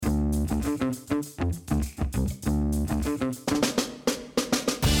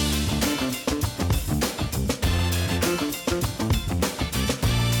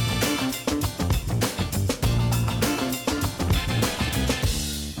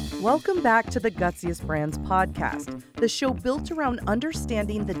Welcome back to the Gutsiest Brands podcast, the show built around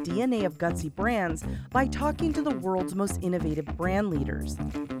understanding the DNA of gutsy brands by talking to the world's most innovative brand leaders.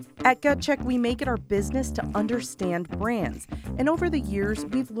 At Gut Check, we make it our business to understand brands, and over the years,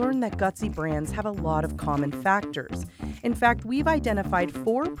 we've learned that gutsy brands have a lot of common factors. In fact, we've identified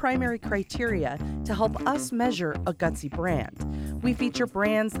 4 primary criteria to help us measure a gutsy brand. We feature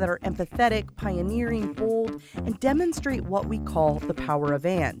brands that are empathetic, pioneering, bold, and demonstrate what we call the power of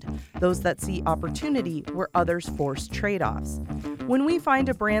and, those that see opportunity where others force trade-offs. When we find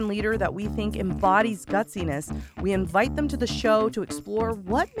a brand leader that we think embodies gutsiness, we invite them to the show to explore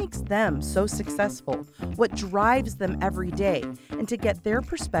what makes them so successful, what drives them every day, and to get their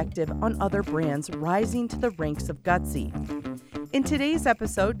perspective on other brands rising to the ranks of gutsy. In today's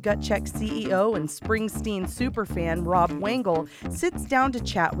episode, Gut Check CEO and Springsteen superfan Rob Wangle sits down to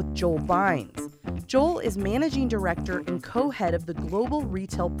chat with Joel Bynes. Joel is managing director and co-head of the global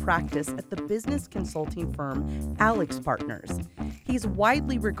retail practice at the business consulting firm AlixPartners. He's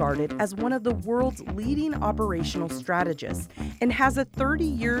widely regarded as one of the world's leading operational strategists and has a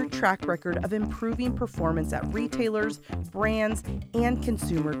 30-year track record of improving performance at retailers, brands, and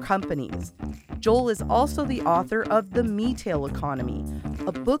consumer companies. Joel is also the author of The METAIL Economy,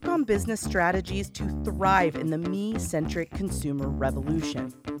 a book on business strategies to thrive in the me-centric consumer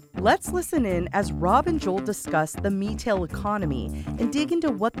revolution. Let's listen in as Rob and Joel discuss the METAIL economy and dig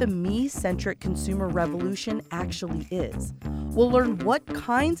into what the me-centric consumer revolution actually is. We'll learn what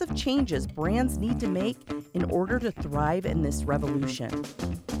kinds of changes brands need to make in order to thrive in this revolution.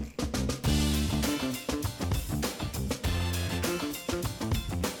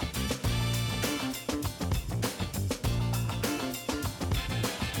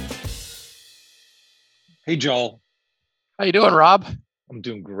 Hey, Joel. How you doing, Rob? I'm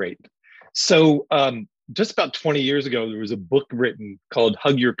doing great. So just about 20 years ago, there was a book written called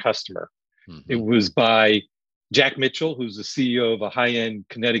Hug Your Customer. Mm-hmm. It was by Jack Mitchell, who's the CEO of a high-end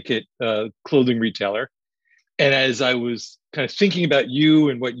Connecticut clothing retailer. And as I was kind of thinking about you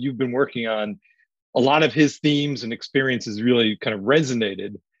and what you've been working on, a lot of his themes and experiences really kind of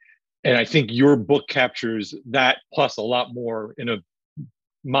resonated. And I think your book captures that plus a lot more in a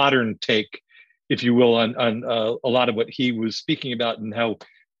modern take, if you will, on a lot of what he was speaking about and how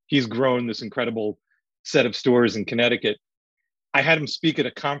he's grown this incredible set of stores in Connecticut. I had him speak at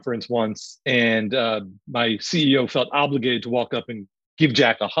a conference once, and my CEO felt obligated to walk up and give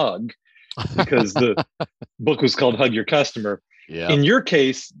Jack a hug because the book was called Hug Your Customer. Yeah. In your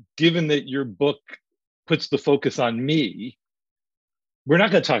case, given that your book puts the focus on me, we're not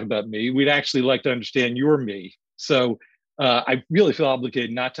going to talk about me. We'd actually like to understand your me. So I really feel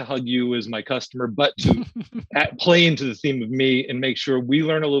obligated not to hug you as my customer, but to play into the theme of me and make sure we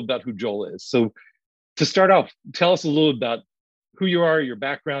learn a little about who Joel is. So to start off, tell us a little about who you are, your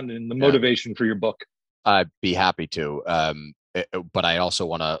background, and the motivation for your book. I'd be happy to. But I also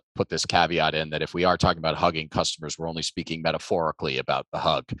want to put this caveat in that if we are talking about hugging customers, we're only speaking metaphorically about the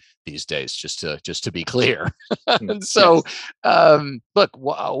hug these days, just to be clear. And so, look,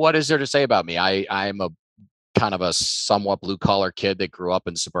 what is there to say about me? I'm a kind of a somewhat blue collar kid that grew up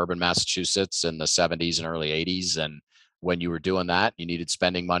in suburban Massachusetts in the 70s and early 80s. And when you were doing that, you needed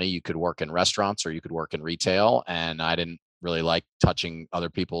spending money. You could work in restaurants or you could work in retail. And I didn't really like touching other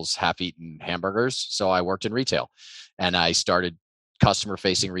people's half-eaten hamburgers. So I worked in retail and I started customer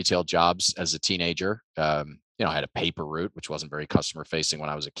facing retail jobs as a teenager. I had a paper route, which wasn't very customer facing when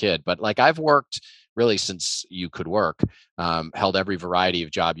I was a kid, but like I've worked really since you could work, held every variety of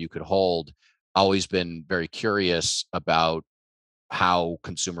job you could hold. Always been very curious about how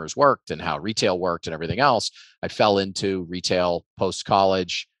consumers worked and how retail worked and everything else. I fell into retail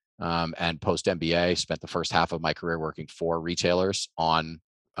post-college and post-MBA, spent the first half of my career working for retailers on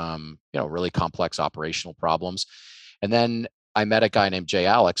really complex operational problems. And then I met a guy named Jay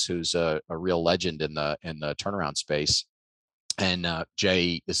Alex, who's a real legend in the turnaround space. And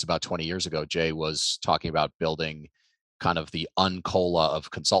Jay, this is about 20 years ago, Jay was talking about building kind of the Uncola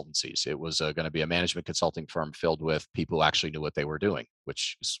of consultancies. It was going to be a management consulting firm filled with people who actually knew what they were doing,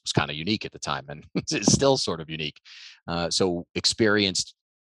 which was kind of unique at the time, and it's still sort of unique. So experienced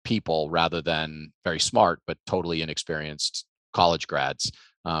people rather than very smart, but totally inexperienced college grads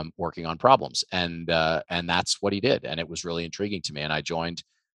working on problems. And that's what he did. And it was really intriguing to me. And I joined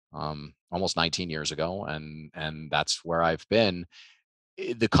almost 19 years ago, and that's where I've been.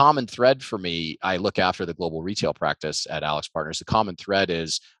 The common thread for me, I look after the global retail practice at AlixPartners. The common thread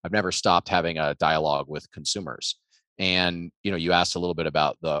is I've never stopped having a dialogue with consumers. And, you asked a little bit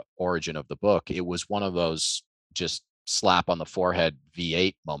about the origin of the book. It was one of those just slap on the forehead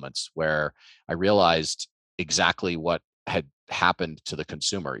V8 moments where I realized exactly what had happened to the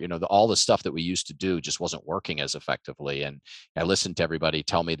consumer. All the stuff that we used to do just wasn't working as effectively. And I listened to everybody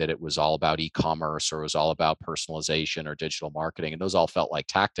tell me that it was all about e-commerce, or it was all about personalization or digital marketing. And those all felt like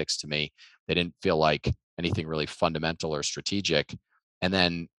tactics to me. They didn't feel like anything really fundamental or strategic. And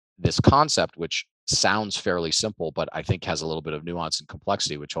then this concept, which sounds fairly simple, but I think has a little bit of nuance and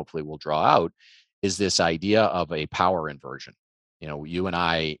complexity, which hopefully we'll draw out, is this idea of a power inversion. You and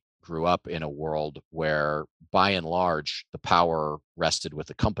I grew up in a world where, by and large, the power rested with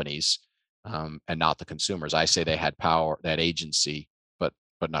the companies, and not the consumers. I say they had power, they had agency, but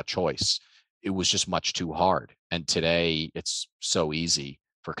not choice. It was just much too hard. And today, it's so easy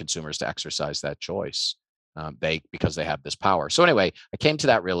for consumers to exercise that choice, because they have this power. So anyway, I came to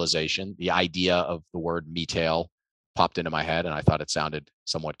that realization. The idea of the word METAIL popped into my head, and I thought it sounded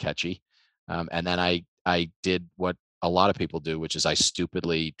somewhat catchy. And then I did what a lot of people do, which is I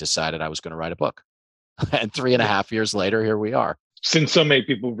stupidly decided I was going to write a book. And 3.5 years later, here we are. Since so many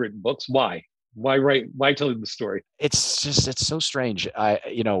people have written books, why write? Why tell the story? It's so strange. I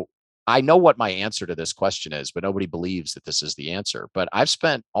know what my answer to this question is, but nobody believes that this is the answer. But I've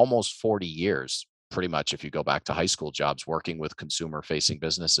spent almost 40 years, pretty much, if you go back to high school jobs, working with consumer facing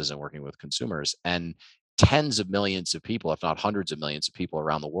businesses and working with consumers. And tens of millions of people, if not hundreds of millions of people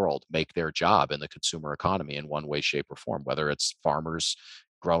around the world, make their job in the consumer economy in one way, shape, or form, whether it's farmers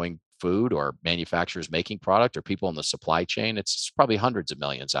growing food, or manufacturers making product, or people in the supply chain. It's probably hundreds of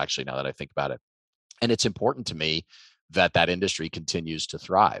millions, actually, now that I think about it. And it's important to me that that industry continues to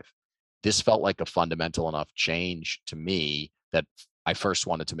thrive. This felt like a fundamental enough change to me that I first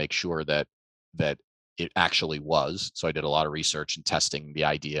wanted to make sure that it actually was. So I did a lot of research and testing the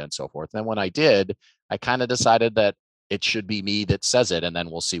idea and so forth. And then when I did, I kind of decided that it should be me that says it, and then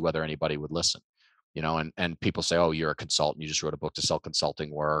we'll see whether anybody would listen. And people say, oh, you're a consultant, you just wrote a book to sell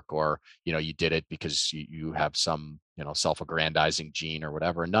consulting work, or you did it because you have some self-aggrandizing gene or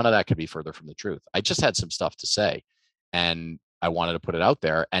whatever. And none of that could be further from the truth. I just had some stuff to say, and I wanted to put it out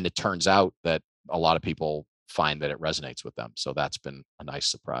there, and it turns out that a lot of people find that it resonates with them. So that's been a nice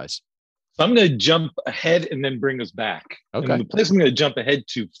surprise. So I'm going to jump ahead and then bring us back. Okay. And the place I'm going to jump ahead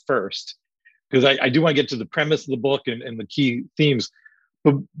to first, because I do want to get to the premise of the book and the key themes.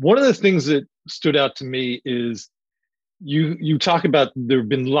 But one of the things that stood out to me is you talk about there have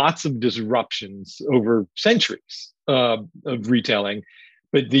been lots of disruptions over centuries of retailing,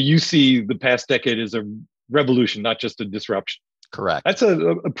 but you see the past decade as a revolution, not just a disruption. Correct. That's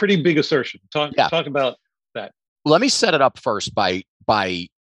a pretty big assertion. Talk about that. Let me set it up first by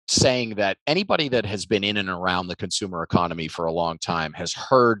saying that anybody that has been in and around the consumer economy for a long time has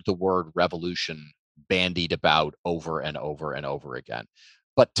heard the word revolution bandied about over and over and over again.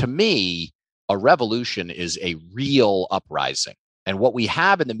 But to me, a revolution is a real uprising. And what we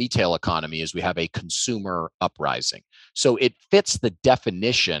have in the METAIL economy is we have a consumer uprising. So it fits the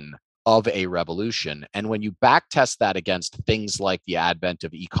definition of a revolution. And when you backtest that against things like the advent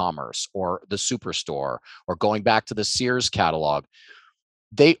of e-commerce or the superstore, or going back to the Sears catalog,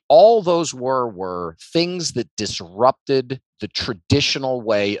 all those were things that disrupted the traditional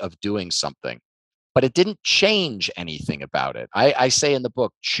way of doing something, but it didn't change anything about it. I say in the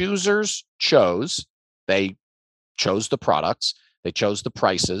book, choosers chose. They chose the products, they chose the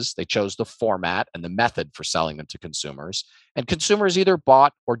prices, they chose the format and the method for selling them to consumers, and consumers either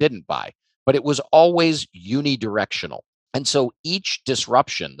bought or didn't buy, but it was always unidirectional. And so each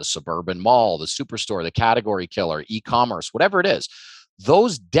disruption, the suburban mall, the superstore, the category killer, e-commerce, whatever it is,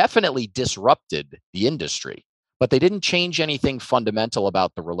 those definitely disrupted the industry, but they didn't change anything fundamental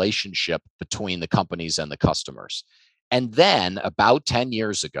about the relationship between the companies and the customers. And then about 10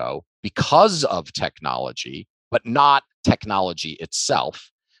 years ago, because of technology, but not technology itself,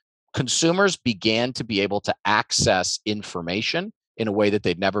 consumers began to be able to access information in a way that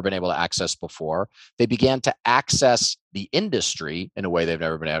they'd never been able to access before. They began to access the industry in a way they've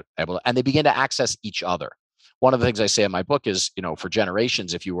never been able to, and they began to access each other. One of the things I say in my book is, for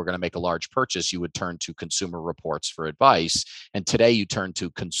generations, if you were going to make a large purchase, you would turn to consumer reports for advice. And today you turn to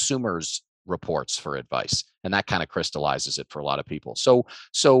consumers reports for advice. And that kind of crystallizes it for a lot of people.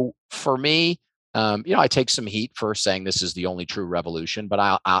 So for me, I take some heat for saying this is the only true revolution, but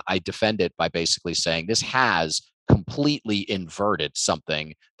I defend it by basically saying this has completely inverted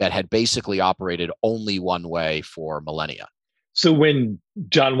something that had basically operated only one way for millennia. So when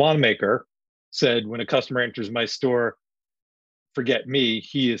John Wanamaker said, when a customer enters my store, forget me,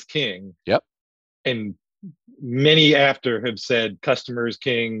 he is king. Yep. And many after have said, customer is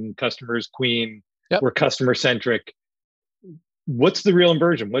king, customer is queen, yep. We're customer centric. What's the real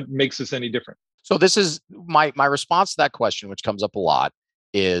inversion? What makes this any different? So this is my response to that question, which comes up a lot,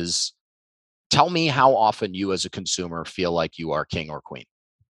 is Tell me how often you as a consumer feel like you are king or queen.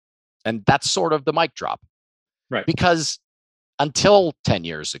 And that's sort of the mic drop. Right. Because until 10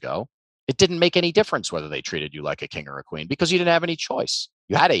 years ago, it didn't make any difference whether they treated you like a king or a queen because you didn't have any choice.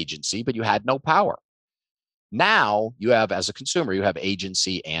 You had agency, but you had no power. Now you have, as a consumer, you have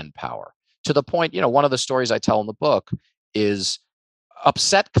agency and power to the point, one of the stories I tell in the book is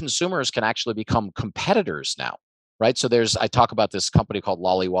upset consumers can actually become competitors now, right? So I talk about this company called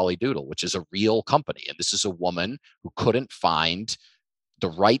Lolly Wally Doodle, which is a real company. And this is a woman who couldn't find the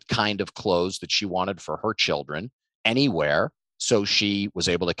right kind of clothes that she wanted for her children anywhere. So she was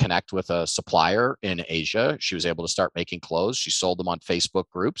able to connect with a supplier in Asia. She was able to start making clothes. She sold them on Facebook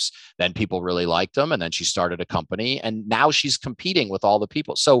groups. Then people really liked them. And then she started a company. And now she's competing with all the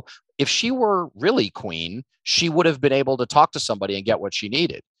people. So if she were really queen, she would have been able to talk to somebody and get what she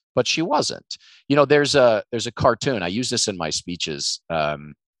needed. But she wasn't. There's a cartoon. I use this in my speeches.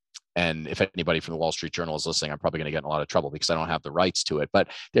 And if anybody from the Wall Street Journal is listening, I'm probably going to get in a lot of trouble because I don't have the rights to it. But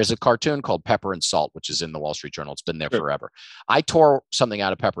there's a cartoon called Pepper and Salt, which is in the Wall Street Journal. It's been there forever. I tore something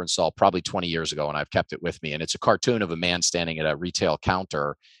out of Pepper and Salt probably 20 years ago, and I've kept it with me. And it's a cartoon of a man standing at a retail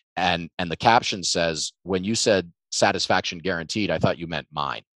counter. And the caption says, "When you said satisfaction guaranteed, I thought you meant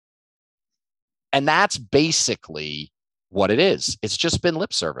mine." And that's basically what it is. It's just been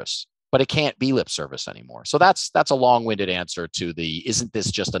lip service. But it can't be lip service anymore. So that's a long-winded answer to isn't this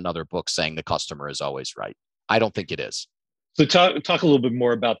just another book saying the customer is always right? I don't think it is. So talk a little bit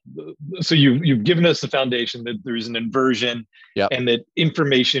more about, so you've given us the foundation that there's an inversion, yep, and that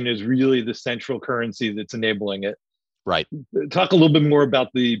information is really the central currency that's enabling it. Right. Talk a little bit more about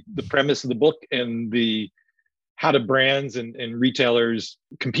the premise of the book and how do brands and retailers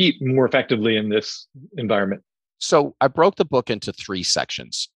compete more effectively in this environment. So I broke the book into 3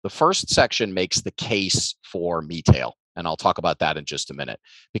 sections. The first section makes the case for METAIL, and I'll talk about that in just a minute,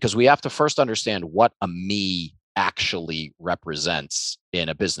 because we have to first understand what a me actually represents in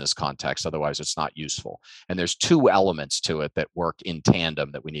a business context. Otherwise, it's not useful. And there's 2 elements to it that work in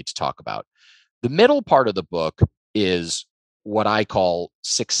tandem that we need to talk about. The middle part of the book is what I call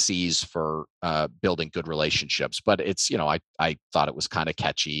 6 C's for building good relationships. But it's, I thought it was kind of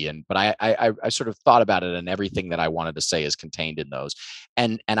catchy, but I sort of thought about it, and everything that I wanted to say is contained in those.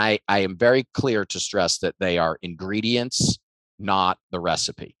 And I am very clear to stress that they are ingredients, not the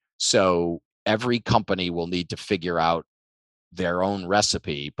recipe. So every company will need to figure out their own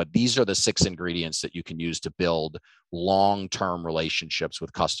recipe, but these are the 6 ingredients that you can use to build long-term relationships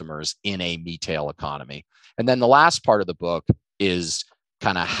with customers in a METAIL economy. And then the last part of the book is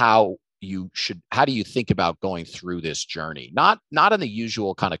kind of how do you think about going through this journey? Not in the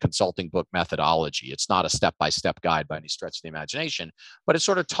usual kind of consulting book methodology. It's not a step-by-step guide by any stretch of the imagination, but it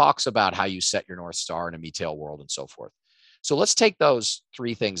sort of talks about how you set your North Star in a METAIL world and so forth. So let's take those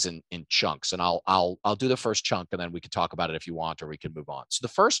 3 things in chunks, and I'll do the first chunk, and then we can talk about it if you want, or we can move on. So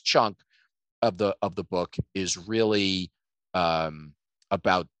the first chunk of the book is really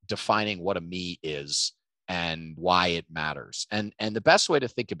about defining what a me is and why it matters. And the best way to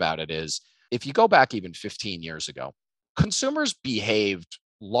think about it is, if you go back even 15 years ago, consumers behaved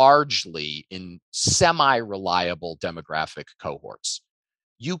largely in semi-reliable demographic cohorts.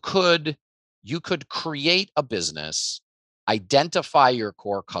 You could create a business, identify your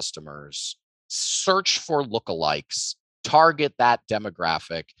core customers, search for lookalikes, target that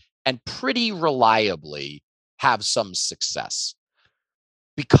demographic, and pretty reliably have some success.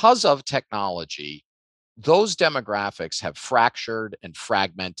 Because of technology, those demographics have fractured and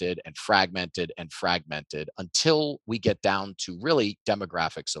fragmented and fragmented and fragmented until we get down to really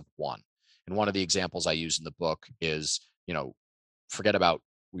demographics of 1. And one of the examples I use in the book is, forget about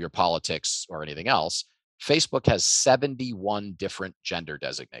your politics or anything else. Facebook has 71 different gender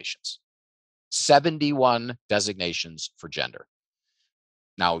designations. 71 designations for gender.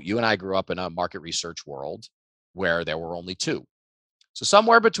 Now, you and I grew up in a market research world where there were only 2. So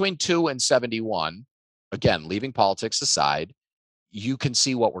somewhere between 2 and 71, again, leaving politics aside, you can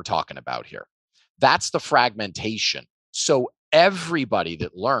see what we're talking about here. That's the fragmentation. So everybody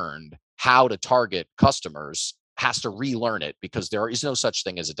that learned how to target customers has to relearn it, because there is no such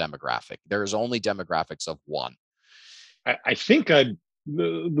thing as a demographic. There is only demographics of 1. I think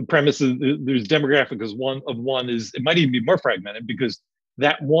the premise is there's demographic as one is, it might even be more fragmented because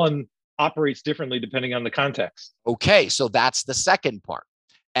that 1 operates differently depending on the context. Okay, so that's the second part.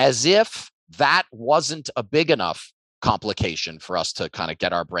 As if that wasn't a big enough complication for us to kind of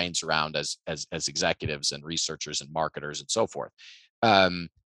get our brains around as executives and researchers and marketers and so forth.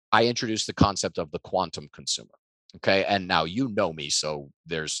 I introduced the concept of the quantum consumer. Okay. And now you know me, so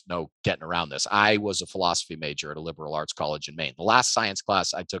there's no getting around this. I was a philosophy major at a liberal arts college in Maine. The last science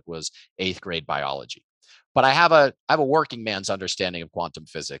class I took was 8th grade biology. But I have a working man's understanding of quantum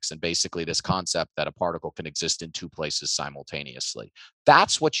physics and basically this concept that a particle can exist in two places simultaneously.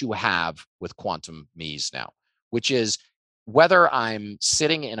 That's what you have with quantum me's now, which is whether I'm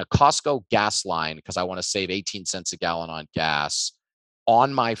sitting in a Costco gas line because I want to save 18 cents a gallon on gas,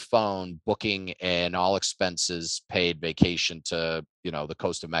 on my phone booking an all expenses paid vacation to the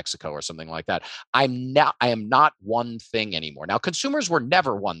coast of Mexico or something like that. I am not one thing anymore. Now consumers were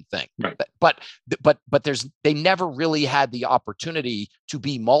never one thing, Right. but they never really had the opportunity to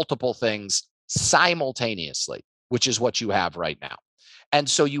be multiple things simultaneously, which is what you have right now. And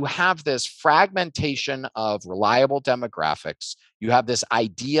so you have this fragmentation of reliable demographics. You have this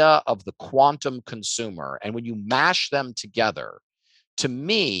idea of the quantum consumer. And when you mash them together, to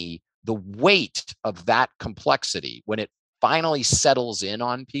me, the weight of that complexity, when it finally settles in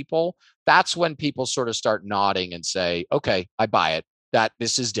on people, that's when people sort of start nodding and say, okay, I buy it, that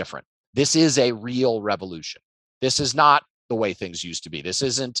this is different. This is a real revolution. This is not the way things used to be. This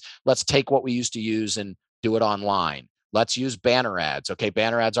isn't, let's take what we used to use and do it online. Let's use banner ads. Okay,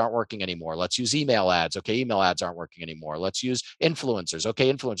 banner ads aren't working anymore. Let's use email ads. Okay, email ads aren't working anymore. Let's use influencers.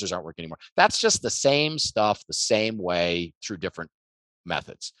 Okay, influencers aren't working anymore. That's just the same stuff, the same way through different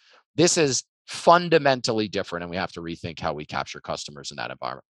methods. This is fundamentally different, and we have to rethink how we capture customers in that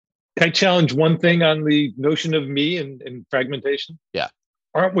environment. Can I challenge one thing on the notion of me and fragmentation? Yeah.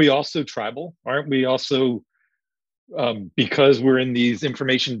 Aren't we also tribal? Aren't we also, because we're in these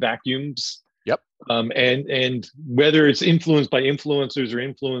information vacuums? Yep. And whether it's influenced by influencers or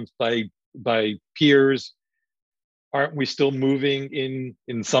influenced by peers, aren't we still moving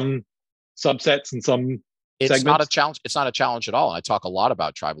in some subsets and some it's segments? not a challenge. It's not a challenge at all. I talk a lot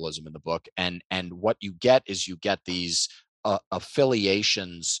about tribalism in the book, and what you get is you get these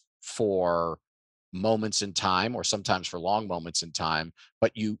affiliations for moments in time, or sometimes for long moments in time.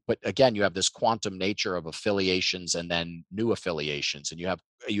 But again, you have this quantum nature of affiliations and then new affiliations, and you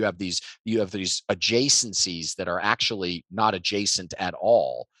have these adjacencies that are actually not adjacent at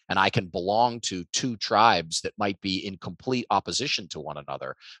all. And I can belong to two tribes that might be in complete opposition to one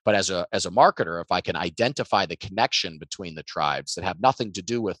another. But as a marketer, if I can identify the connection between the tribes that have nothing to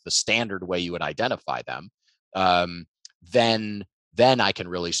do with the standard way you would identify them, then I can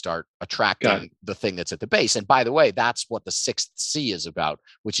really start attracting the thing that's at the base. And by the way, that's what the 6th C is about,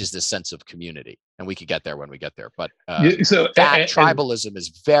 which is this sense of community. And we could get there when we get there. But tribalism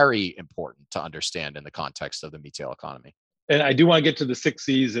is very important to understand in the context of the METAIL economy. And I do want to get to the 6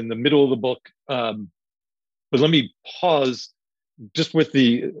 C's in the middle of the book. But let me pause just with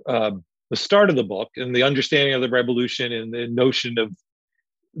the start of the book and the understanding of the revolution and the notion of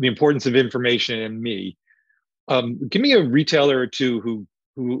the importance of information and me. Give me a retailer or two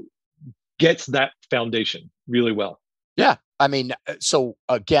who gets that foundation really well. Yeah, I mean, so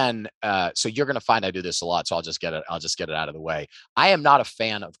again, so you're going to find I do this a lot, so I'll just get it out of the way. I am not a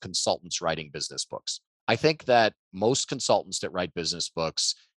fan of consultants writing business books. I think that most consultants that write business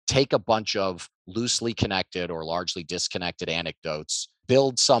books take a bunch of loosely connected or largely disconnected anecdotes,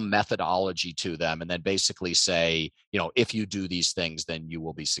 build some methodology to them, and then basically say, if you do these things, then you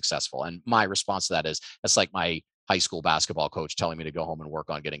will be successful. And my response to that is, that's like my high school basketball coach telling me to go home and work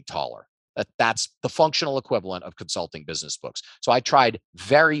on getting taller. That's the functional equivalent of consulting business books. So I tried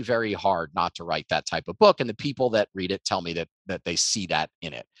very, very hard not to write that type of book. And the people that read it tell me that they see that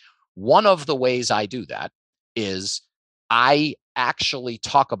in it. One of the ways I do that is I actually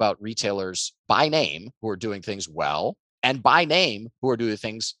talk about retailers by name who are doing things well, and by name who are doing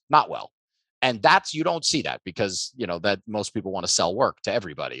things not well. And you don't see that because, that most people want to sell work to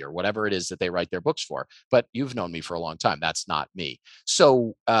everybody or whatever it is that they write their books for. But you've known me for a long time. That's not me.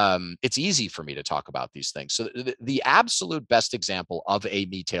 So it's easy for me to talk about these things. So the absolute best example of a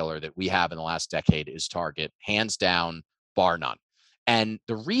retailer that we have in the last decade is Target, hands down, bar none. And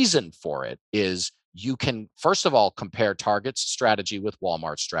the reason for it is you can, first of all, compare Target's strategy with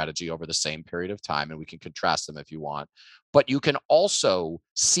Walmart's strategy over the same period of time, and we can contrast them if you want. But you can also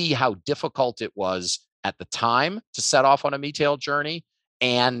see how difficult it was at the time to set off on a METAIL journey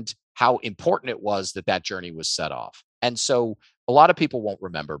and how important it was that journey was set off. And so a lot of people won't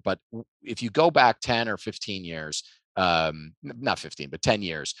remember, but if you go back 10 or 15 years, not 15, but 10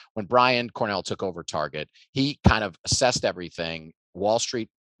 years, when Brian Cornell took over Target, he kind of assessed everything. Wall Street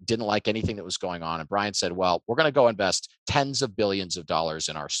didn't like anything that was going on. And Brian said, well, we're going to go invest tens of billions of dollars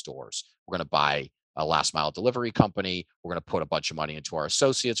in our stores. We're going to buy a last mile delivery company. We're going to put a bunch of money into our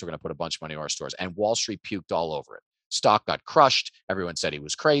associates. We're going to put a bunch of money in our stores. And Wall Street puked all over it. stock got crushed. Everyone said he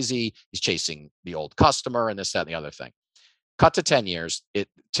was crazy. He's chasing the old customer and this, that, and the other thing. Cut to 10 years,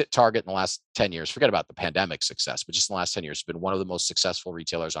 Target in the last 10 years, forget about the pandemic success, but just in the last 10 years, has been one of the most successful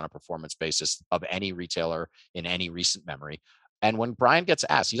retailers on a performance basis of any retailer in any recent memory. And when Brian gets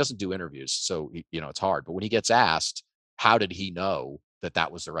asked, he doesn't do interviews, so it's hard. But when he gets asked, how did he know that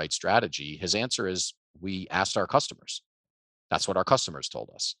that was the right strategy? His answer is, we asked our customers. That's what our customers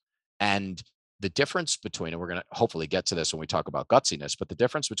told us. And the difference between, and we're going to hopefully get to this when we talk about gutsiness, but the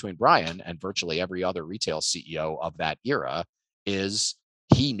difference between Brian and virtually every other retail CEO of that era is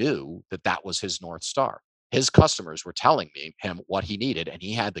he knew that that was his North Star. His customers were telling him what he needed, and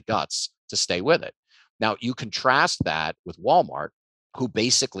he had the guts to stay with it. Now, you contrast that with Walmart, who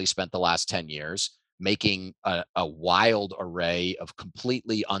basically spent the last 10 years making a wild array of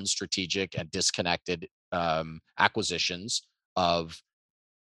completely unstrategic and disconnected acquisitions of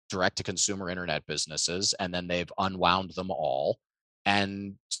direct-to-consumer internet businesses, and then they've unwound them all.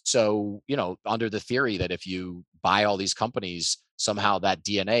 And so, under the theory that if you buy all these companies, somehow that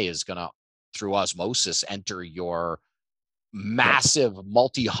DNA is going to, through osmosis, enter your massive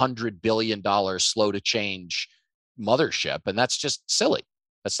multi-$100 billion slow to change mothership. And that's just silly.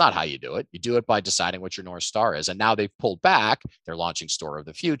 That's not how you do it. You do it by deciding what your North Star is. And now they've pulled back. They're launching Store of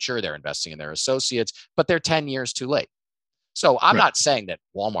the Future. They're investing in their associates, but they're 10 years too late. So I'm not saying that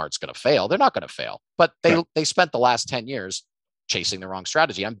Walmart's going to fail. They're not going to fail, but they spent the last 10 years chasing the wrong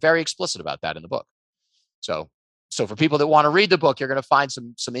strategy. I'm very explicit about that in the book. So for people that want to read the book, you're going to find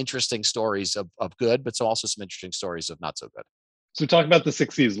some interesting stories of good, but also some interesting stories of not so good. So talk about the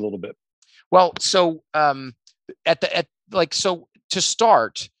 6 C's a little bit. Well, so to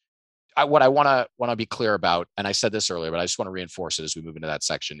start, what I want to be clear about, and I said this earlier, but I just want to reinforce it as we move into that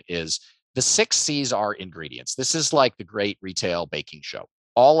section, is the 6 C's are ingredients. This is like the great retail baking show.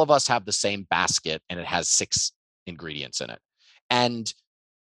 All of us have the same basket, and it has 6 ingredients in it. And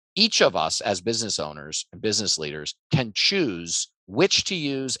each of us as business owners and business leaders can choose which to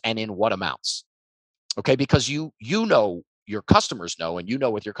use and in what amounts. Okay, because you know, your customers know, and you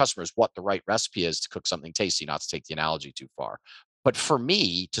know with your customers what the right recipe is to cook something tasty, not to take the analogy too far. But for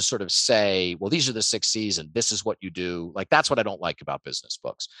me to sort of say, well, these are the 6 C's and this is what you do, like that's what I don't like about business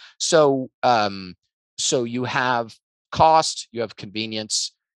books. So you have cost, you have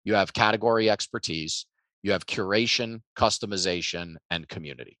convenience, you have category expertise, you have curation, customization, and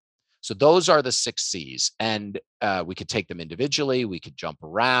community. So those are the 6 C's, and we could take them individually. We could jump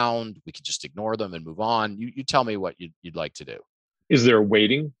around. We could just ignore them and move on. You tell me what you'd like to do. Is there a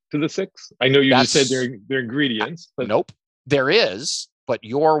weighting to the 6? I know you just said they're ingredients, but nope, there is. But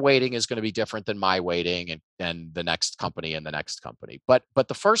your weighting is going to be different than my weighting and the next company and the next company. But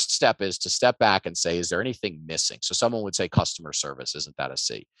the first step is to step back and say, is there anything missing? So someone would say customer service. Isn't that a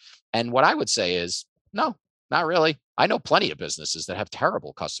C? And what I would say is, no, not really. I know plenty of businesses that have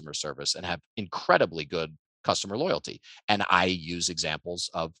terrible customer service and have incredibly good customer loyalty. And I use examples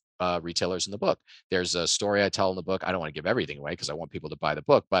of retailers in the book. There's a story I tell in the book. I don't want to give everything away because I want people to buy the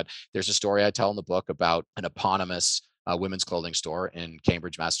book, but there's a story I tell in the book about an eponymous women's clothing store in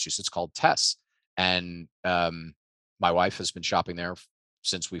Cambridge, Massachusetts called Tess. And my wife has been shopping there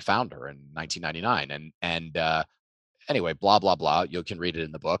since we found her in 1999. And anyway, blah, blah, blah. You can read it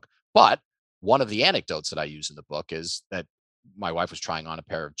in the book. But one of the anecdotes that I use in the book is that my wife was trying on a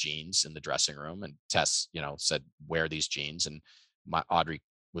pair of jeans in the dressing room, and Tess, said, wear these jeans. And Audrey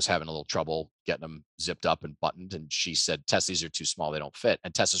was having a little trouble getting them zipped up and buttoned. And she said, Tess, these are too small. They don't fit.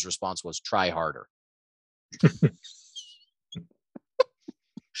 And Tess's response was, try harder.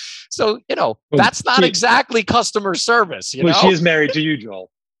 So, that's not exactly customer service. Well, she is married to you, Joel.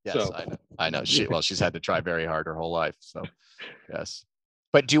 Yes, so. I know. She's had to try very hard her whole life. So, yes.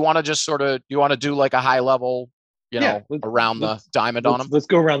 But do you want to just do like a high level, around the diamond on them? Let's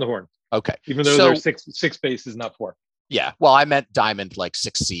go around the horn. Okay. Even though there's six bases, not 4. Yeah. Well, I meant diamond, like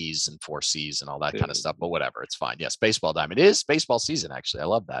 6 C's and 4 C's and all that kind of stuff, but whatever. It's fine. Yes. Baseball diamond is baseball season. Actually, I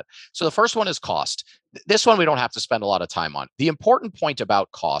love that. So the first one is cost. This one we don't have to spend a lot of time on. The important point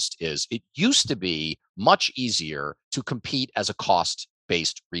about cost is it used to be much easier to compete as a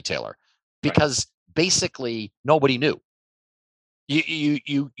cost-based retailer because basically nobody knew.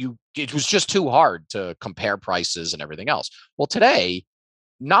 It was just too hard to compare prices and everything else. Well, today,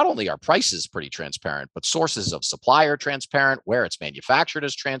 not only are prices pretty transparent, but sources of supply are transparent, where it's manufactured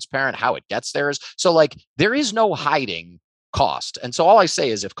is transparent, how it gets there is. So there is no hiding cost. And so all I say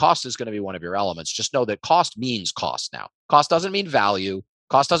is if cost is going to be one of your elements, just know that cost means cost now. Cost doesn't mean value.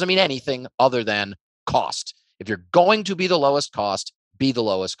 Cost doesn't mean anything other than cost. If you're going to be the lowest cost, be the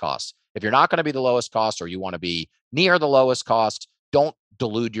lowest cost. If you're not going to be the lowest cost or you want to be near the lowest cost, don't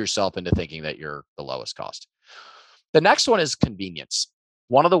delude yourself into thinking that you're the lowest cost. The next one is convenience.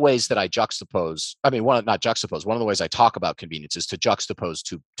 One of the ways that I juxtapose, one of the ways I talk about convenience is to juxtapose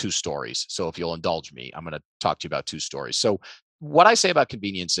two stories. So if you'll indulge me, I'm going to talk to you about two stories. So what I say about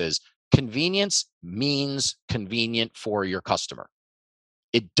convenience is convenience means convenient for your customer.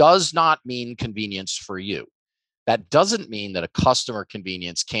 It does not mean convenience for you. That doesn't mean that a customer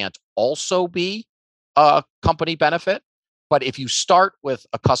convenience can't also be a company benefit. But if you start with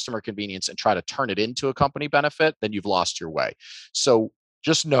a customer convenience and try to turn it into a company benefit, then you've lost your way. So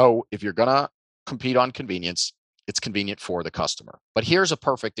just know if you're going to compete on convenience, it's convenient for the customer. But here's a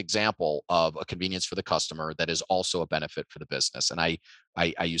perfect example of a convenience for the customer that is also a benefit for the business. And I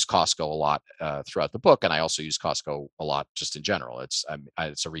use Costco a lot throughout the book, and I also use Costco a lot just in general. It's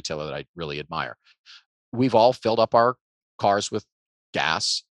a retailer that I really admire. We've all filled up our cars with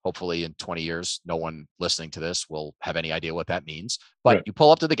gas. Hopefully in 20 years, no one listening to this will have any idea what that means. But right. You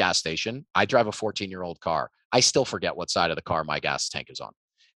pull up to the gas station. I drive a 14-year-old car. I still forget what side of the car my gas tank is on.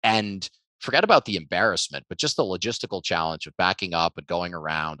 And forget about the embarrassment, but just the logistical challenge of backing up and going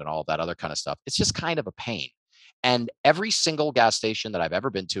around and all of that other kind of stuff. It's just kind of a pain. And every single gas station that I've ever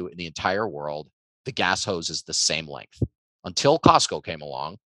been to in the entire world, the gas hose is the same length until Costco came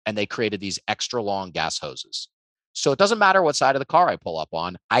along and they created these extra long gas hoses. So it doesn't matter what side of the car I pull up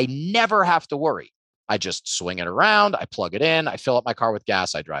on. I never have to worry. I just swing it around. I plug it in. I fill up my car with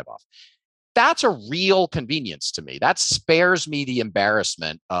gas. I drive off. That's a real convenience to me. That spares me the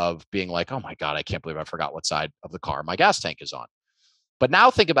embarrassment of being like, oh my God, I can't believe I forgot what side of the car my gas tank is on. But now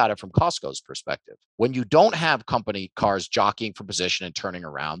think about it from Costco's perspective. When you don't have company cars jockeying for position and turning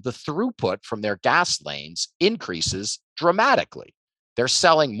around, the throughput from their gas lanes increases dramatically. They're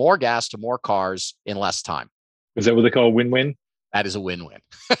selling more gas to more cars in less time. Is that what they call a win-win? That is a win-win.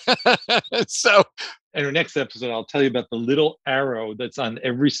 So in our next episode, I'll tell you about the little arrow that's on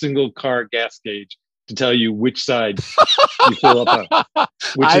every single car gas gauge to tell you which side you fill up on,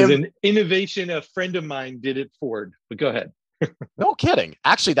 which is an innovation a friend of mine did at Ford. But go ahead. No kidding.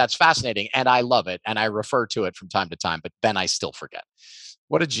 Actually, that's fascinating. And I love it. And I refer to it from time to time, but then I still forget.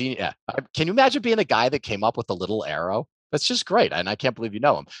 What a genius. Yeah. Can you imagine being the guy that came up with the little arrow? That's just great. And I can't believe you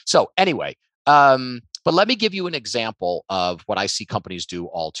know him. So anyway, but let me give you an example of what I see companies do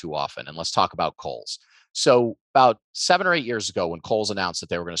all too often. And let's talk about Kohl's. So about 7 or 8 years ago, when Kohl's announced that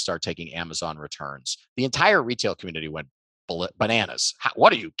they were going to start taking Amazon returns, the entire retail community went bananas.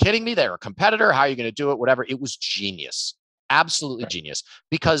 What are you kidding me? They're a competitor. How are you going to do it? Whatever. It was genius. Absolutely genius.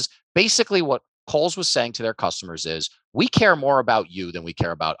 Because basically what Kohl's was saying to their customers is, we care more about you than we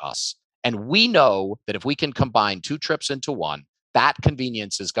care about us. And we know that if we can combine 2 trips into one, that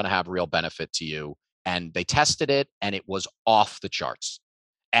convenience is going to have real benefit to you. And they tested it and it was off the charts.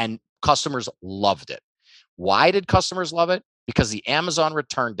 And customers loved it. Why did customers love it? Because the Amazon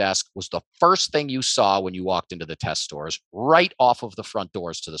return desk was the first thing you saw when you walked into the test stores, right off of the front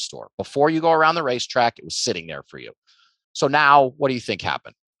doors to the store. Before you go around the racetrack, it was sitting there for you. So now, what do you think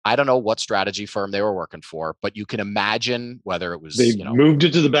happened? I don't know what strategy firm they were working for, but you can imagine whether it was, they moved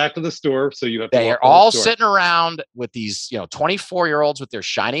it to the back of the store. So you have to they are all sitting around with these, 24-year-olds with their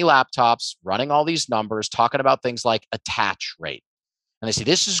shiny laptops, running all these numbers, talking about things like attach rate. And they say,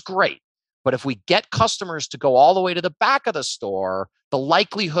 this is great. But if we get customers to go all the way to the back of the store, the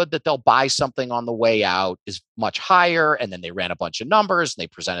likelihood that they'll buy something on the way out is much higher. And then they ran a bunch of numbers and they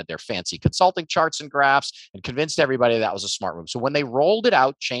presented their fancy consulting charts and graphs and convinced everybody that was a smart move. So when they rolled it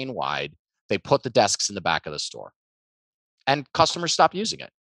out chain wide, they put the desks in the back of the store and customers stopped using it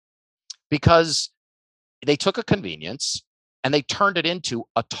because they took a convenience and they turned it into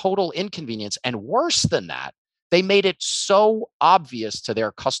a total inconvenience. And worse than that, they made it so obvious to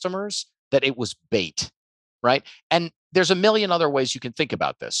their customers that it was bait, right? And there's a million other ways you can think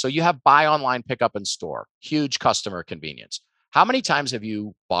about this. So you have buy online, pick up in store, huge customer convenience. How many times have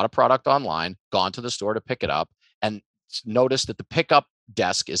you bought a product online, gone to the store to pick it up, and noticed that the pickup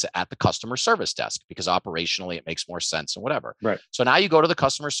desk is at the customer service desk because operationally it makes more sense and whatever. Right. So now you go to the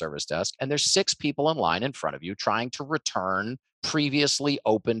customer service desk and there's 6 people in line in front of you trying to return previously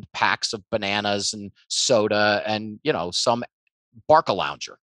opened packs of bananas and soda and, some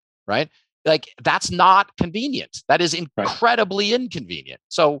Barcalounger, right? Like that's not convenient. That is incredibly inconvenient.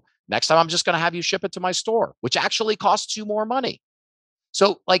 So next time I'm just going to have you ship it to my store, which actually costs you more money.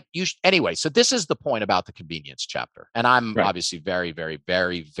 So anyway, so this is the point about the convenience chapter. And I'm obviously very, very,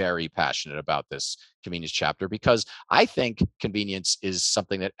 very, very passionate about this convenience chapter because I think convenience is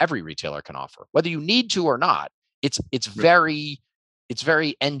something that every retailer can offer, whether you need to or not. It's very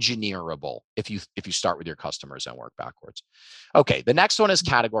engineerable if you start with your customers and work backwards. Okay, the next one is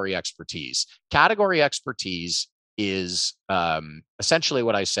category expertise. Category expertise is essentially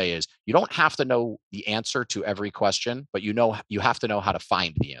what I say is you don't have to know the answer to every question, but you have to know how to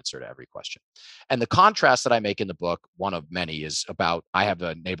find the answer to every question. And the contrast that I make in the book, one of many, is about, I have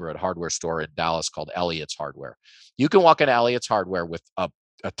a neighborhood hardware store in Dallas called Elliott's Hardware. You can walk into Elliott's Hardware with a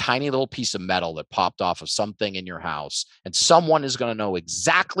tiny little piece of metal that popped off of something in your house, and someone is going to know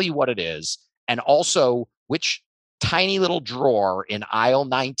exactly what it is, and also which tiny little drawer in aisle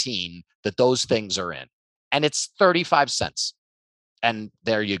 19 that those things are in. And it's 35 cents. And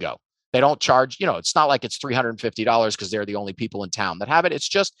there you go. They don't charge, it's not like it's $350 because they're the only people in town that have it. It's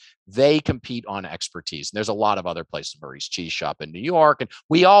just they compete on expertise. And there's a lot of other places, Murray's Cheese Shop in New York, and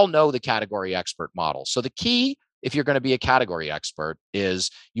we all know the category expert model. So the key, if you're going to be a category expert,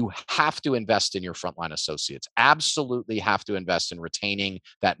 is you have to invest in your frontline associates. Absolutely have to invest in retaining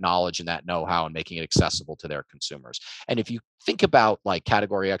that knowledge and that know-how and making it accessible to their consumers. And if you think about like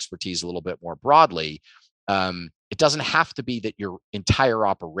category expertise a little bit more broadly, it doesn't have to be that your entire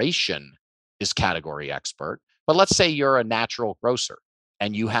operation is category expert, but let's say you're a natural grocer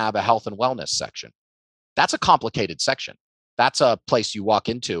and you have a health and wellness section. That's a complicated section. That's a place you walk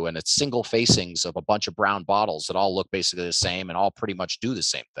into and it's single facings of a bunch of brown bottles that all look basically the same and all pretty much do the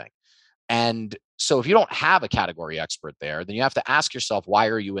same thing. And so if you don't have a category expert there, then you have to ask yourself, why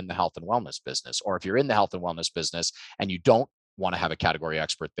are you in the health and wellness business? Or if you're in the health and wellness business and you don't want to have a category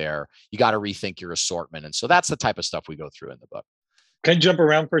expert there, you got to rethink your assortment. And so that's the type of stuff we go through in the book. Can I jump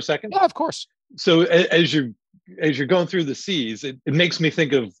around for a second? Yeah, of course. So as you're going through the C's, it makes me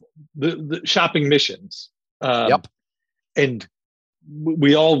think of the shopping missions. Yep. And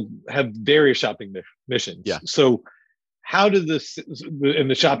we all have various shopping missions. Yeah. So how do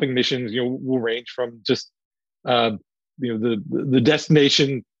the shopping missions, will range from just, the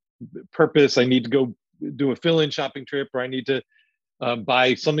destination purpose. I need to go do a fill-in shopping trip, or I need to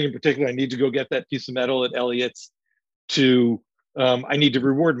buy something in particular. I need to go get that piece of metal at Elliott's, to I need to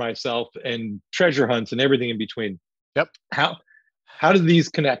reward myself, and treasure hunts and everything in between. Yep. How do these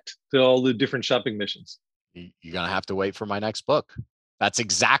connect to all the different shopping missions? You're going to have to wait for my next book. That's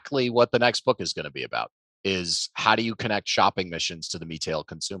exactly what the next book is going to be about, is how do you connect shopping missions to the METAIL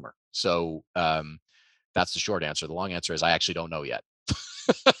consumer? So that's the short answer. The long answer is I actually don't know yet.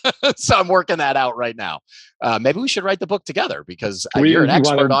 So I'm working that out right now. Maybe we should write the book together, because you're an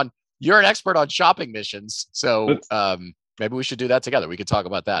expert on shopping missions. So maybe we should do that together. We could talk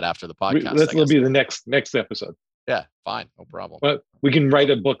about that after the podcast. That'll be the next episode. Yeah, fine. No problem. But we can write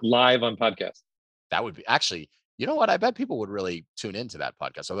a book live on podcast. That would be actually, you know what? I bet people would really tune into that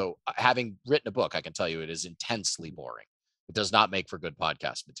podcast. Although having written a book, I can tell you it is intensely boring. It does not make for good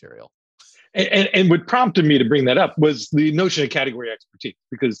podcast material. And what prompted me to bring that up was the notion of category expertise,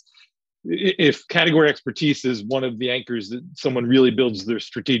 because if category expertise is one of the anchors that someone really builds their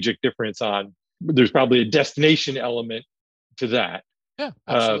strategic difference on, there's probably a destination element to that. Yeah,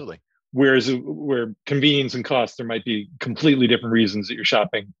 absolutely. Whereas where convenience and cost, there might be completely different reasons that you're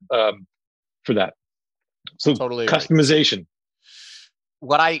shopping for that. So totally customization.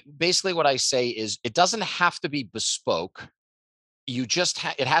 What I say is it doesn't have to be bespoke. You just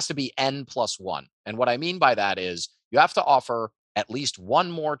it has to be N+1. And what I mean by that is you have to offer at least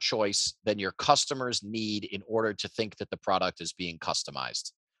one more choice than your customers need in order to think that the product is being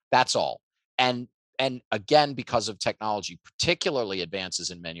customized. That's all. And again, because of technology, particularly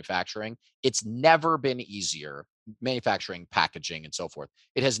advances in manufacturing, it's never been easier, manufacturing, packaging, and so forth.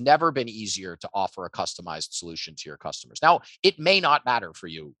 It has never been easier to offer a customized solution to your customers. Now, it may not matter for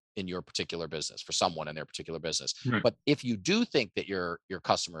you in your particular business, for someone in their particular business. Right. But if you do think that your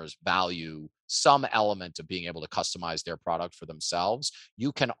customers value some element of being able to customize their product for themselves,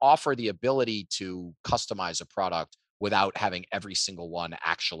 you can offer the ability to customize a product without having every single one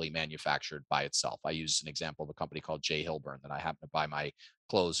actually manufactured by itself. I use an example of a company called J. Hilburn that I happen to buy my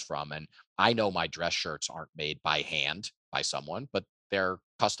clothes from. And I know my dress shirts aren't made by hand by someone, but they're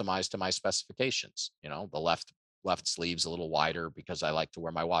customized to my specifications. The left sleeve's a little wider because I like to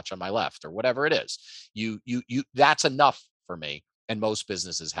wear my watch on my left, or whatever it is. You that's enough for me. And most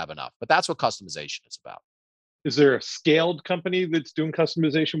businesses have enough, but that's what customization is about. Is there a scaled company that's doing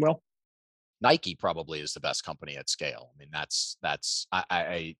customization well? Nike probably is the best company at scale. I mean, that's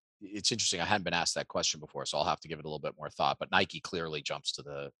it's interesting. I hadn't been asked that question before, so I'll have to give it a little bit more thought, but Nike clearly jumps to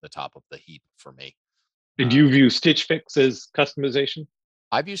the top of the heap for me. And you view Stitch Fix as customization?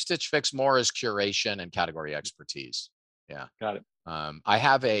 I view Stitch Fix more as curation and category expertise. Yeah. Got it. I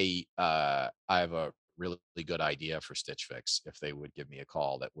have a really good idea for Stitch Fix if they would give me a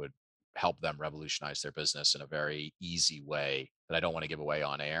call that would help them revolutionize their business in a very easy way that I don't want to give away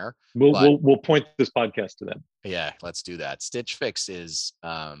on air. We'll point this podcast to them. Yeah, let's do that. Stitch Fix is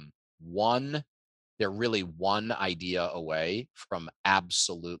one They're really one idea away from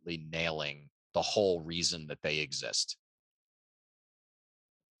absolutely nailing the whole reason that they exist.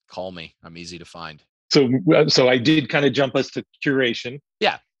 Call me. I'm easy to find. So I did kind of jump us to curation.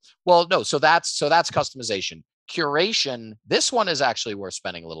 Yeah. Well, no. So that's customization. Curation. This one is actually worth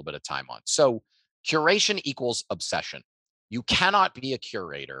spending a little bit of time on. So curation equals obsession. You cannot be a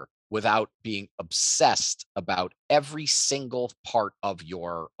curator without being obsessed about every single part of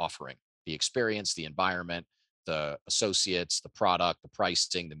your offering, the experience, the environment, the associates, the product, the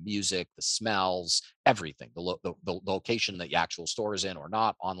pricing, the music, the smells, everything, the location that the actual store is in or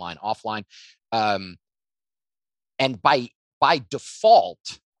not, online, offline. And by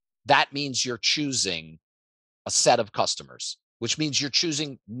default, that means you're choosing a set of customers, which means you're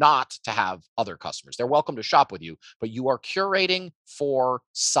choosing not to have other customers. They're welcome to shop with you, but you are curating for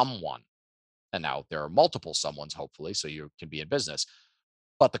someone. And now there are multiple someones, hopefully, so you can be in business.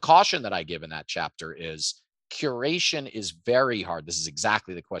 But the caution that I give in that chapter is curation is very hard. This is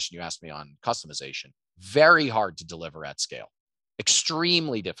exactly the question you asked me on customization. Very hard to deliver at scale.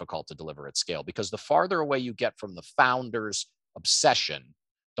 Extremely difficult to deliver at scale, because the farther away you get from the founder's obsession,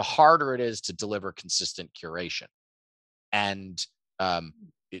 the harder it is to deliver consistent curation. And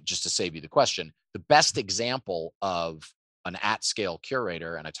just to save you the question, the best example of an at-scale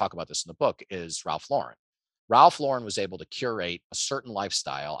curator, and I talk about this in the book, is Ralph Lauren. Ralph Lauren was able to curate a certain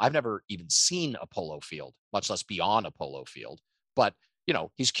lifestyle. I've never even seen a polo field, much less beyond a polo field. But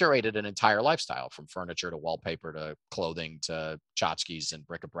he's curated an entire lifestyle, from furniture to wallpaper to clothing to tchotchkes and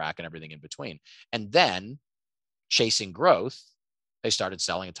bric-a-brac and everything in between. And then, chasing growth, they started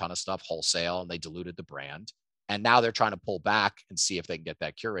selling a ton of stuff wholesale, and they diluted the brand. And now they're trying to pull back and see if they can get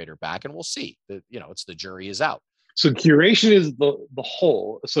that curator back. And we'll see. It's the jury is out. So curation is the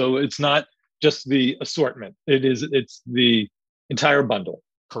whole. So it's not just the assortment. It's the entire bundle.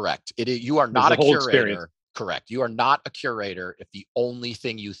 Correct. You are not a curator. Experience. Correct. You are not a curator if the only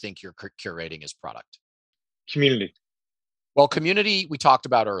thing you think you're curating is product. Community. Well, community, we talked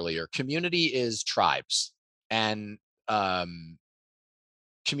about earlier. Community is tribes, and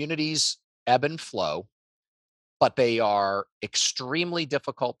communities ebb and flow, but they are extremely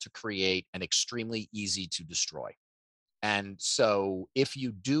difficult to create and extremely easy to destroy. And so if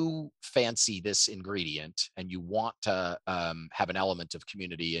you do fancy this ingredient and you want to have an element of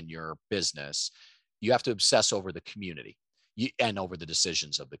community in your business, you have to obsess over the community and over the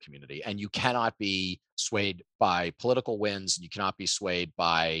decisions of the community. And you cannot be swayed by political winds, and you cannot be swayed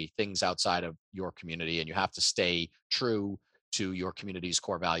by things outside of your community. And you have to stay true to your community's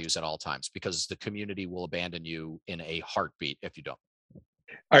core values at all times, because the community will abandon you in a heartbeat if you don't.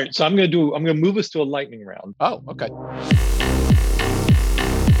 All right, so I'm going to move us to a lightning round. Oh, okay.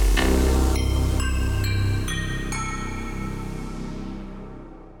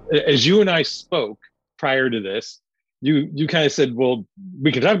 As you and I spoke prior to this, you kind of said, well,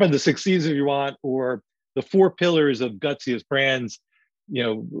 we can talk about the 6 C's if you want, or the 4 pillars of Gutsiest Brands,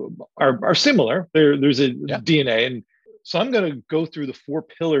 are similar. There's a DNA. And so I'm going to go through the 4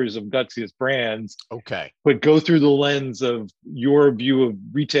 pillars of Gutsiest Brands. Okay. But go through the lens of your view of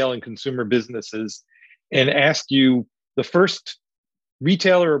retail and consumer businesses, and ask you the first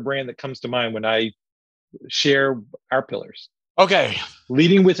retailer or brand that comes to mind when I share our pillars. Okay.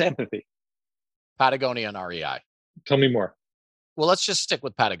 Leading with empathy. Patagonia and REI. Tell me more. Well, let's just stick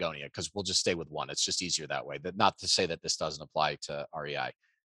with Patagonia, because we'll just stay with one. It's just easier that way. Not to say that this doesn't apply to REI.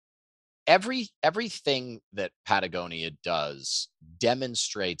 Everything that Patagonia does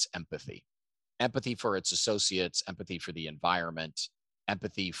demonstrates empathy. Empathy for its associates, empathy for the environment,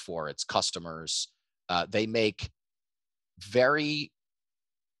 empathy for its customers. They make very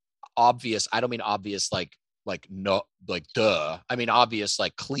obvious. I don't mean obvious like no, like duh. I mean obvious,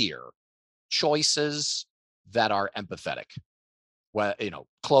 like clear choices that are empathetic. Well,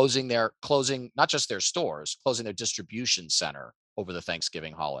 closing not just their stores, closing their distribution center over the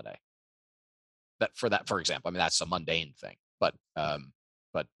Thanksgiving holiday. For example, I mean, that's a mundane thing, but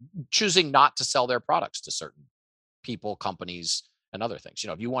choosing not to sell their products to certain people, companies, and other things.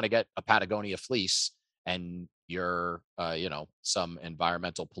 If you want to get a Patagonia fleece and you're, some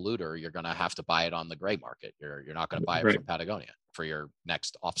environmental polluter, you're going to have to buy it on the gray market. You're not going to buy it from Patagonia for your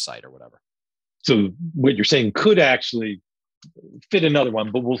next offsite or whatever. So what you're saying could actually fit another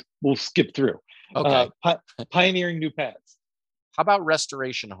one, but we'll skip through. Okay. Pioneering new paths. How about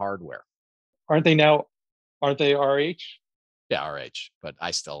Restoration Hardware? Aren't they RH? Yeah, RH. But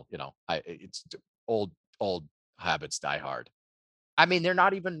I still, it's old habits die hard. I mean, they're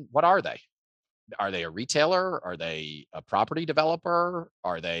not even, what are they? Are they a retailer? Are they a property developer?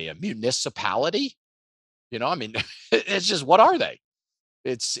 Are they a municipality? I mean, it's just, what are they?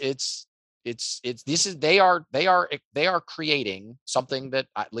 It's they are creating something that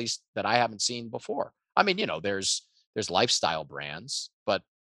at least that I haven't seen before. I mean, there's lifestyle brands, but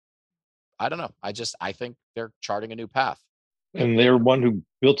I don't know. I think they're charting a new path. And they're one who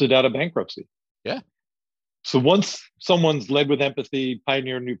built it out of bankruptcy. Yeah. So once someone's led with empathy,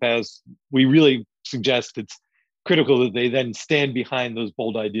 pioneered new paths, we really suggest it's critical that they then stand behind those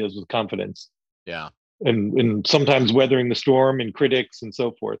bold ideas with confidence. Yeah. And sometimes weathering the storm and critics and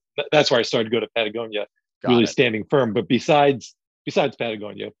so forth. That's where I started to go to Patagonia, really standing firm. But besides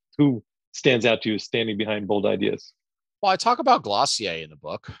Patagonia, who stands out to you as standing behind bold ideas? Well, I talk about Glossier in the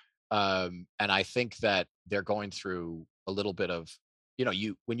book. And I think that they're going through a little bit of,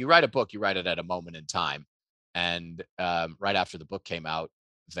 when you write a book, you write it at a moment in time. And right after the book came out,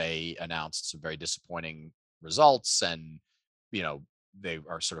 they announced some very disappointing results, and they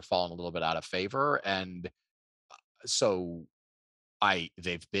are sort of falling a little bit out of favor. And so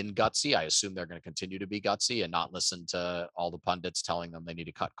they've been gutsy. I assume they're going to continue to be gutsy and not listen to all the pundits telling them they need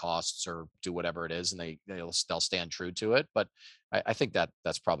to cut costs or do whatever it is, and they'll stand true to it. But I think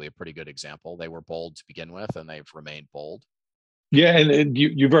that's probably a pretty good example. They were bold to begin with, and they've remained bold. Yeah, and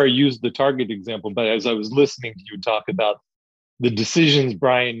you've already used the Target example, but as I was listening to you talk about the decisions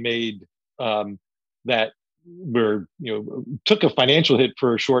Brian made, that were took a financial hit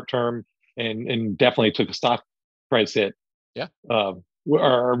for a short term and definitely took a stock price hit. Yeah,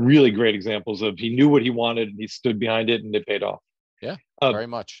 are really great examples of he knew what he wanted and he stood behind it and it paid off. Yeah, very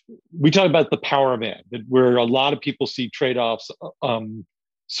much. We talk about the power of man, that where a lot of people see trade-offs.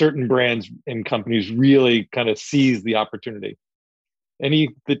 Certain brands and companies really kind of seize the opportunity. Any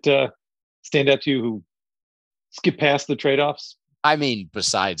that stand out to you who skip past the trade-offs? I mean,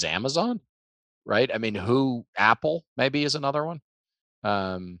 besides Amazon, right? I mean, Apple maybe is another one.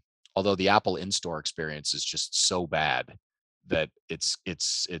 Although the Apple in-store experience is just so bad that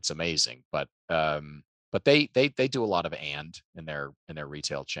it's amazing. But they do a lot of in their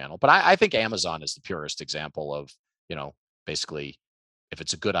retail channel. But I think Amazon is the purest example of, basically, if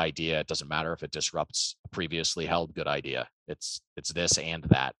it's a good idea, it doesn't matter if it disrupts a previously held good idea. It's this and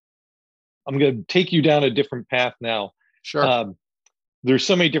that. I'm going to take you down a different path now. Sure. There's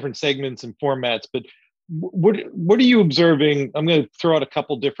so many different segments and formats, but what are you observing? I'm going to throw out a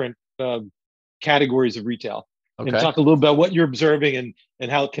couple different categories of retail and talk a little about what you're observing and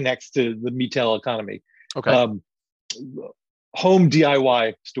how it connects to the METAIL economy. Okay. Home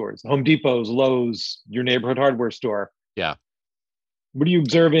DIY stores, Home Depots, Lowe's, your neighborhood hardware store. Yeah. What are you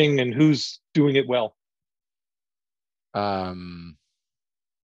observing and who's doing it well?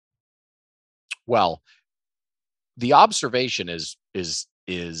 Well, the observation is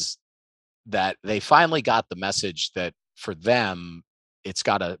that they finally got the message that for them, it's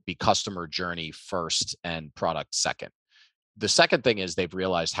got to be customer journey first and product second. The second thing is they've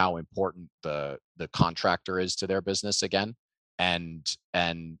realized how important the contractor is to their business again. And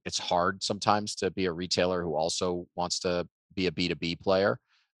it's hard sometimes to be a retailer who also wants to be a B2B player.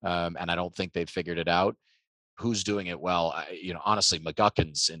 And I don't think they've figured it out. Who's doing it well? Honestly,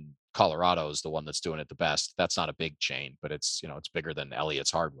 McGuckin's in Colorado is the one that's doing it the best. That's not a big chain, but it's bigger than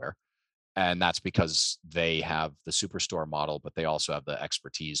Elliott's Hardware. And that's because they have the superstore model, but they also have the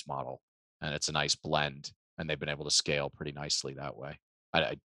expertise model. And it's a nice blend. And they've been able to scale pretty nicely that way.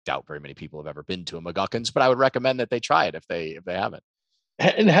 I doubt very many people have ever been to a McGuckin's, but I would recommend that they try it if they haven't.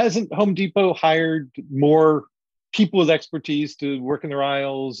 And hasn't Home Depot hired more people with expertise to work in their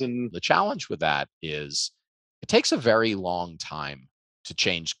aisles? And the challenge with that is it takes a very long time to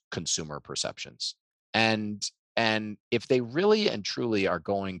change consumer perceptions. And if they really and truly are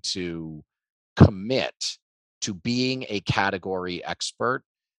going to commit to being a category expert,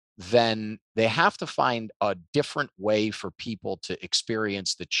 then they have to find a different way for people to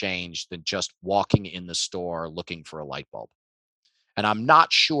experience the change than just walking in the store looking for a light bulb. And I'm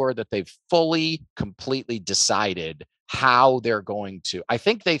not sure that they've fully, completely decided how they're going to. I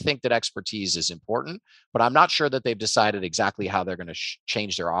think they think that expertise is important, but I'm not sure that they've decided exactly how they're going to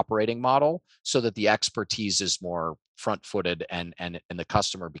change their operating model so that the expertise is more front-footed and the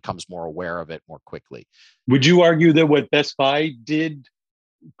customer becomes more aware of it more quickly. Would you argue that what Best Buy did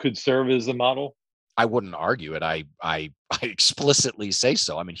could serve as a model? I wouldn't argue it. I explicitly say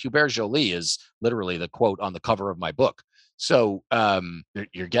so. I mean, Hubert Joly is literally the quote on the cover of my book. So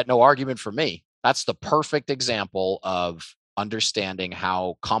you're getting no argument from me. That's the perfect example of understanding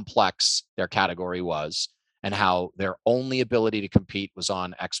how complex their category was and how their only ability to compete was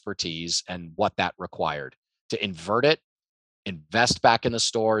on expertise and what that required. To invert it, invest back in the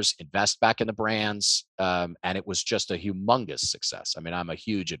stores, invest back in the brands, and it was just a humongous success. I mean, I'm a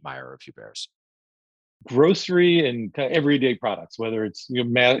huge admirer of Hubert's. grocery and kind of everyday products, whether it's,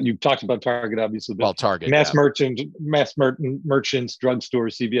 you've talked about Target, obviously, but Well, Target, mass yeah. merchants,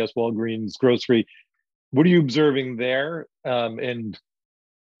 drugstores, CVS, Walgreens, grocery. What are you observing there? And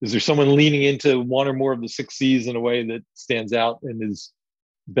is there someone leaning into one or more of the 6 C's in a way that stands out and is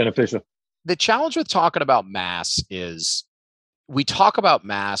beneficial? The challenge with talking about mass is we talk about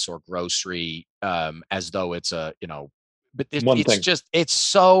mass or grocery as though it's a, but it's thing. just,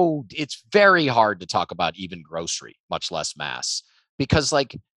 it's very hard to talk about even grocery, much less mass, because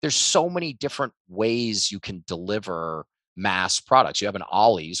like there's so many different ways you can deliver mass products. You have an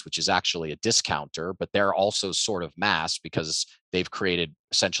Ollie's, which is actually a discounter, but they're also sort of mass because they've created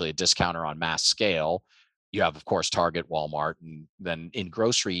essentially a discounter on mass scale. You have, of course, Target, Walmart, and then in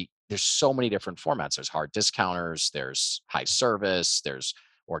grocery, there's so many different formats. There's hard discounters, there's high service, there's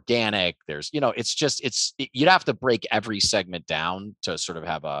organic, there's, you'd have to break every segment down to sort of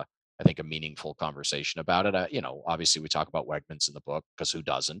have I think a meaningful conversation about it. Obviously we talk about Wegmans in the book because who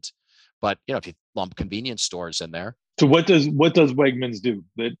doesn't? But, if you lump convenience stores in there. So what does Wegmans do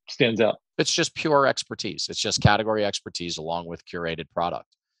that stands out? It's just pure expertise. It's just category expertise along with curated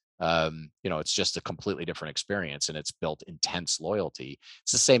product. It's just a completely different experience, and it's built intense loyalty.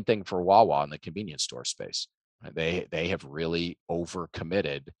 It's the same thing for Wawa in the convenience store space. Right? They have really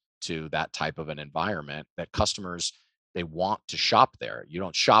overcommitted to that type of an environment that customers, they want to shop there. You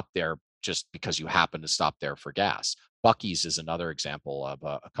don't shop there just because you happen to stop there for gas. Buc-ee's is another example of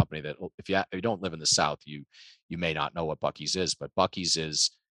a company that, if you don't live in the South, you may not know what Buc-ee's is, but Buc-ee's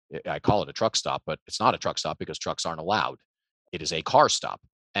is, I call it a truck stop, but it's not a truck stop because trucks aren't allowed. It is a car stop.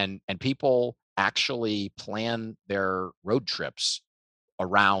 And people actually plan their road trips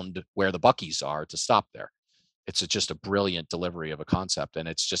around where the Buc-ee's are to stop there. It's just a brilliant delivery of a concept. And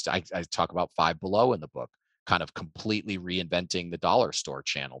it's just, I talk about Five Below in the book, kind of completely reinventing the dollar store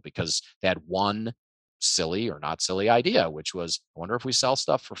channel because they had one silly or not silly idea, which was, I wonder if we sell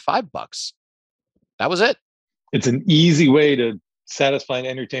stuff for $5. That was it. It's an easy way to satisfy and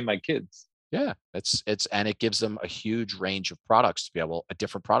entertain my kids. Yeah, and it gives them a huge range of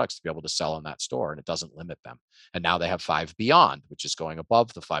different products to be able to sell in that store, and it doesn't limit them. And now they have Five Beyond, which is going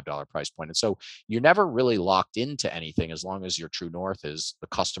above the $5 price point. And so you're never really locked into anything as long as your true north is the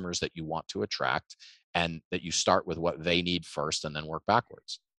customers that you want to attract, and that you start with what they need first and then work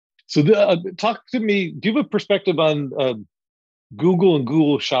backwards. So talk to me. Do you have a perspective on Google and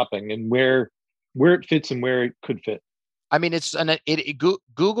Google Shopping and where it fits and where it could fit? I mean,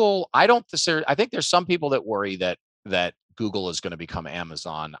 Google. I think there's some people that worry that Google is going to become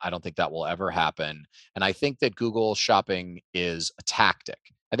Amazon. I don't think that will ever happen. And I think that Google Shopping is a tactic.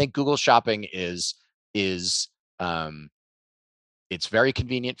 I think Google Shopping is it's very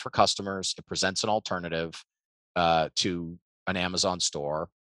convenient for customers. It presents an alternative to an Amazon store,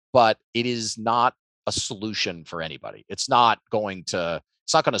 but it is not a solution for anybody. It's not going to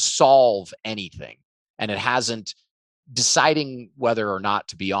solve anything, and it hasn't. Deciding whether or not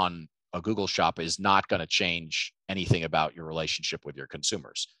to be on a Google Shop is not going to change anything about your relationship with your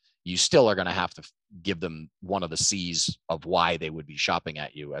consumers. You still are going to have to give them one of the C's of why they would be shopping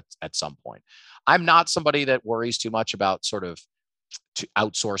at you at some point. I'm not somebody that worries too much about sort of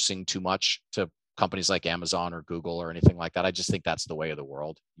outsourcing too much to companies like Amazon or Google or anything like that. I just think that's the way of the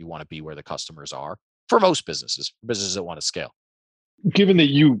world. You want to be where the customers are for most businesses that want to scale. Given that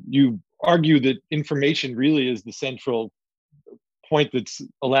you argue that information really is the central point that's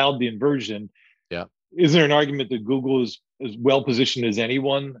allowed the inversion. Yeah. Is there an argument that Google is as well positioned as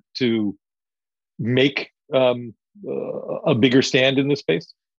anyone to make a bigger stand in this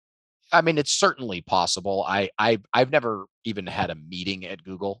space? I mean, it's certainly possible. I've never even had a meeting at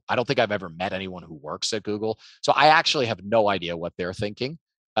Google. I don't think I've ever met anyone who works at Google. So I actually have no idea what they're thinking.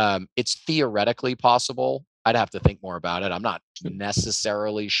 It's theoretically possible. I'd have to think more about it. I'm not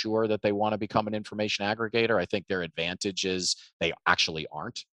necessarily sure that they want to become an information aggregator. I think their advantage is they actually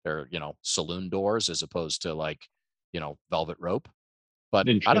aren't. They're, saloon doors as opposed to velvet rope. But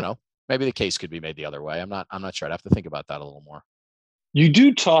I don't know. Maybe the case could be made the other way. I'm not sure. I'd have to think about that a little more. You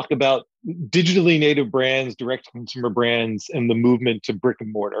do talk about digitally native brands, direct-to-consumer brands, and the movement to brick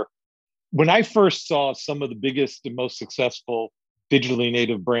and mortar. When I first saw some of the biggest and most successful digitally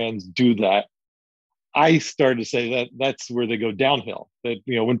native brands do that, I started to say that that's where they go downhill. That,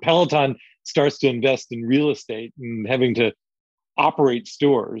 when Peloton starts to invest in real estate and having to operate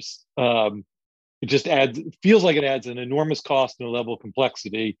stores, it feels like it adds an enormous cost and a level of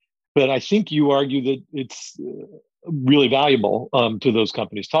complexity. But I think you argue that it's really valuable to those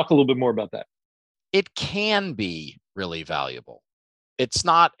companies. Talk a little bit more about that. It can be really valuable. It's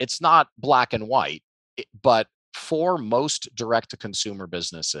not black and white, but for most direct-to-consumer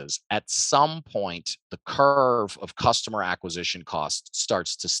businesses, at some point, the curve of customer acquisition cost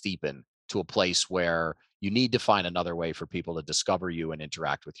starts to steepen to a place where you need to find another way for people to discover you and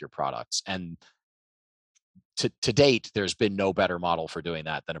interact with your products. And to date, there's been no better model for doing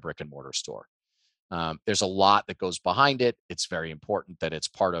that than a brick and mortar store. There's a lot that goes behind it. It's very important that it's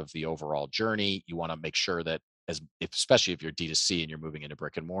part of the overall journey. You want to make sure that, especially if you're D2C and you're moving into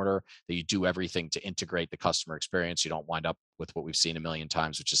brick and mortar, that you do everything to integrate the customer experience. You don't wind up with what we've seen a million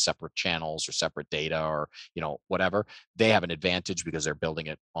times, which is separate channels or separate data or whatever. They have an advantage because they're building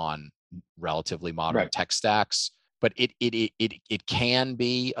it on relatively modern tech stacks. But it can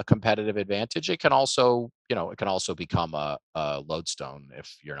be a competitive advantage. It can also become a lodestone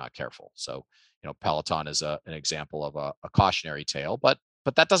if you're not careful. So Peloton is an example of a cautionary tale, but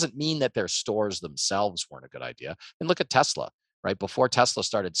that doesn't mean that their stores themselves weren't a good idea. And look at Tesla, right? Before Tesla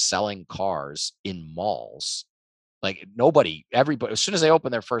started selling cars in malls, like everybody, as soon as they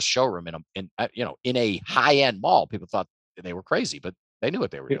opened their first showroom in a high-end mall, people thought they were crazy, but they knew what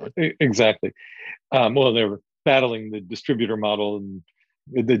they were doing. Exactly. Well, they were battling the distributor model and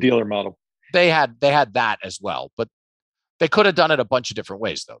the dealer model. They had that as well, but they could have done it a bunch of different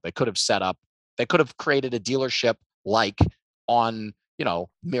ways, though. They could have created a dealership like on,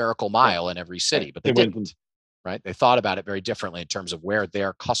 Miracle Mile in every city, but they didn't, right? They thought about it very differently in terms of where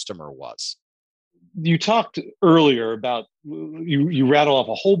their customer was. You talked earlier about, you rattle off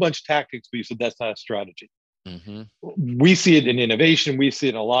a whole bunch of tactics, but you said that's not a strategy. Mm-hmm. We see it in innovation. We see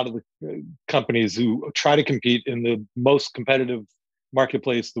it in a lot of the companies who try to compete in the most competitive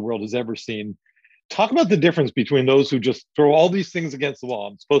marketplace the world has ever seen. Talk about the difference between those who just throw all these things against the wall.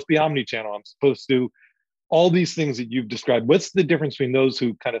 I'm supposed to be omni-channel. I'm supposed to do all these things that you've described. What's the difference between those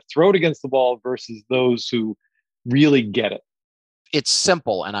who kind of throw it against the wall versus those who really get it? It's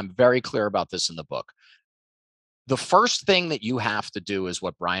simple, and I'm very clear about this in the book. The first thing that you have to do is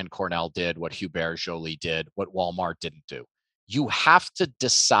what Brian Cornell did, what Hubert Joly did, what Walmart didn't do. You have to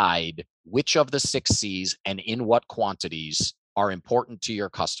decide which of the 6 C's and in what quantities are important to your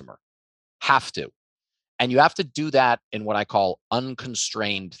customer. Have to. And you have to do that in what I call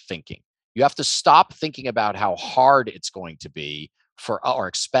unconstrained thinking. You have to stop thinking about how hard it's going to be or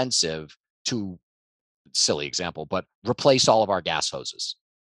expensive to, silly example, but replace all of our gas hoses,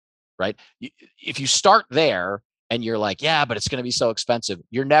 right? If you start there and you're like, yeah, but it's going to be so expensive,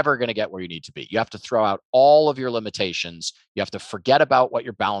 you're never going to get where you need to be. You have to throw out all of your limitations. You have to forget about what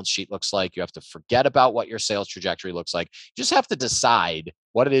your balance sheet looks like. You have to forget about what your sales trajectory looks like. You just have to decide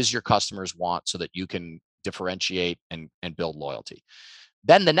what it is your customers want so that you can differentiate and build loyalty.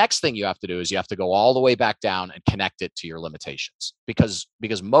 Then the next thing you have to do is you have to go all the way back down and connect it to your limitations, because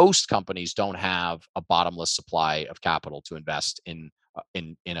most companies don't have a bottomless supply of capital to invest in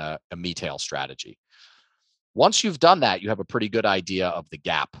a METAIL strategy. Once you've done that, you have a pretty good idea of the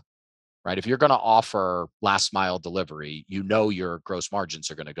gap, right? If you're going to offer last mile delivery, your gross margins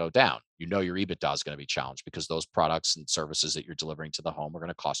are going to go down. Your EBITDA is going to be challenged because those products and services that you're delivering to the home are going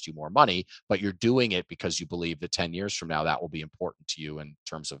to cost you more money, but you're doing it because you believe that 10 years from now, that will be important to you in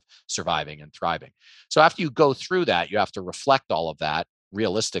terms of surviving and thriving. So after you go through that, you have to reflect all of that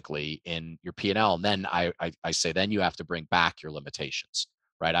realistically in your P&L. And then I say, then you have to bring back your limitations,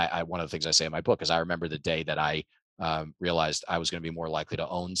 right? One of the things I say in my book is I remember the day that I realized I was going to be more likely to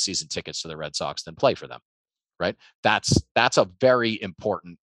own season tickets to the Red Sox than play for them, right? That's a very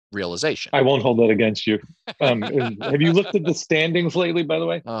important realization. I won't hold that against you. Have you looked at the standings lately, by the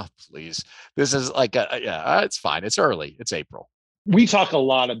way? Oh, please. This is like, it's fine. It's early. It's April. We talk a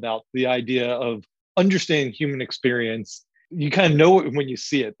lot about the idea of understanding human experience. You kind of know it when you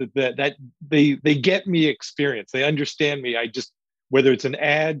see it, that they get me experience. They understand me. Whether it's an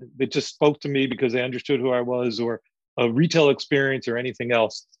ad that just spoke to me because they understood who I was, or a retail experience or anything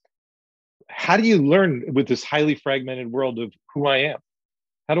else. How do you learn with this highly fragmented world of who I am?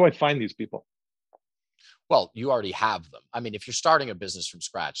 How do I find these people? Well, you already have them. I mean, if you're starting a business from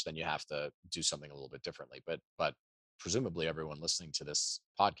scratch, then you have to do something a little bit differently. But presumably everyone listening to this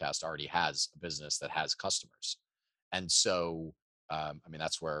podcast already has a business that has customers. And so,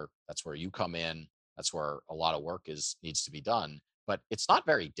 that's where you come in. That's where a lot of work needs to be done. But it's not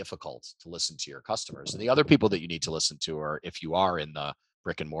very difficult to listen to your customers. And the other people that you need to listen to are, if you are in the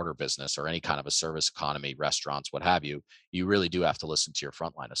brick and mortar business or any kind of a service economy, restaurants, what have you, you really do have to listen to your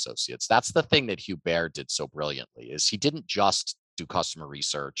frontline associates. That's the thing that Hubert did so brilliantly, is he didn't just do customer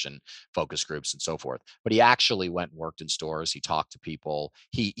research and focus groups and so forth, but he actually went and worked in stores. He talked to people.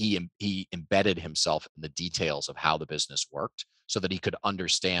 He embedded himself in the details of how the business worked, so that he could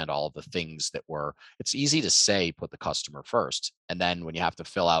understand all of the things that were, it's easy to say, put the customer first. And then when you have to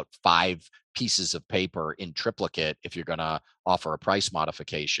fill out 5 pieces of paper in triplicate, if you're going to offer a price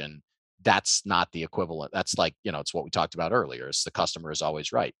modification, that's not the equivalent. That's like, it's what we talked about earlier. It's the customer is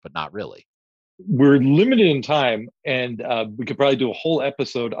always right, but not really. We're limited in time, and we could probably do a whole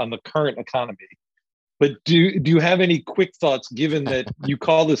episode on the current economy. But do you have any quick thoughts, given that you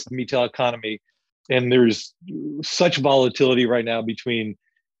call this the METAIL economy, and there's such volatility right now between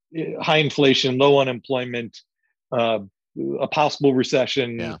high inflation, low unemployment, a possible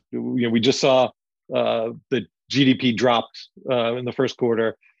recession? Yeah. We just saw the GDP dropped in the first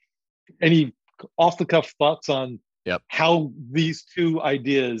quarter. Any off-the-cuff thoughts on how these two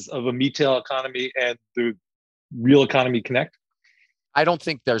ideas of a METAIL economy and the real economy connect? I don't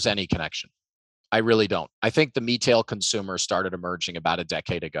think there's any connection. I really don't. I think the METAIL consumer started emerging about a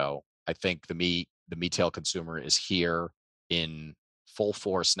decade ago. I think the METAIL consumer is here in full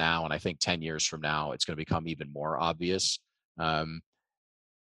force now, and I think 10 years from now, it's going to become even more obvious. And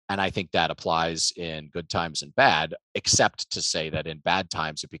I think that applies in good times and bad, except to say that in bad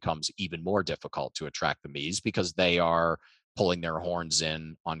times, it becomes even more difficult to attract the MEs because they are pulling their horns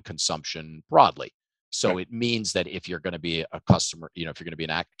in on consumption broadly. So it means that if you're going to be a customer, if you're going to be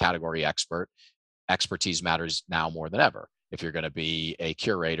a category expert, expertise matters now more than ever. If you're going to be a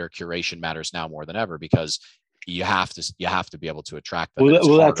curator, curation matters now more than ever, because you have to be able to attract them. It's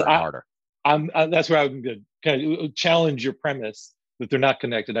harder and harder. That's where I'm going to kind of challenge your premise that they're not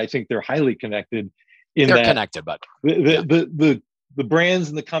connected. I think they're highly connected. They're connected, but the brands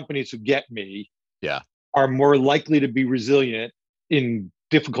and the companies who get me are more likely to be resilient in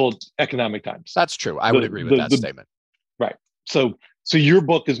difficult economic times. That's true. I would agree with that statement. Right. So your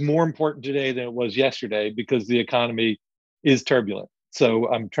book is more important today than it was yesterday because the economy is turbulent.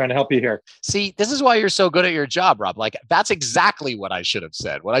 So I'm trying to help you here. See, this is why you're so good at your job, Rob. Like, that's exactly what I should have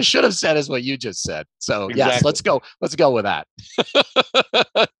said. What I should have said is what you just said. So yes, let's go with that.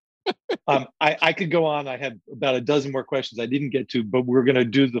 I could go on. I had about a dozen more questions I didn't get to, but we're going to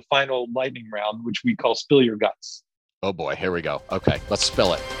do the final lightning round, which we call Spill Your Guts. Oh boy, here we go. Okay, let's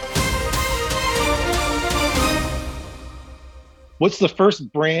spill it. What's the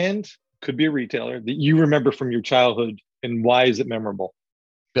first brand, could be a retailer, that you remember from your childhood, and why is it memorable?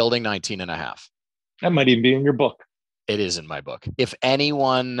 Building 19 and a half. That might even be in your book. It is in my book. If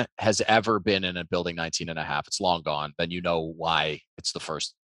anyone has ever been in a Building 19 and a half, it's long gone, then you know why it's the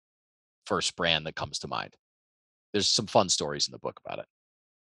first brand that comes to mind. There's some fun stories in the book about it.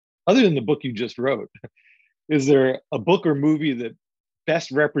 Other than the book you just wrote, is there a book or movie that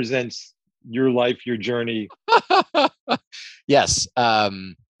best represents your life, your journey? Yes.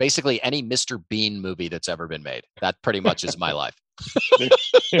 Basically any Mr. Bean movie that's ever been made. That pretty much is my life. There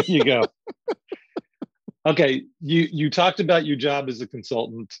you go. Okay. You talked about your job as a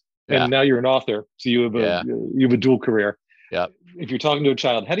consultant, and now you're an author. So you have a dual career. Yeah. If you're talking to a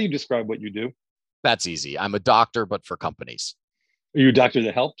child, how do you describe what you do? That's easy. I'm a doctor, but for companies. Are you a doctor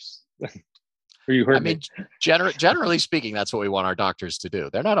that helps? Or you heard I mean, generally speaking, that's what we want our doctors to do.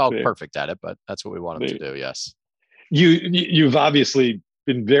 They're not all perfect at it, but that's what we want them to do. Yes. You've obviously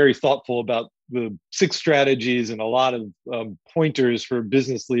been very thoughtful about the 6 strategies and a lot of pointers for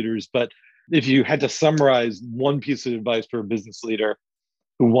business leaders. But if you had to summarize one piece of advice for a business leader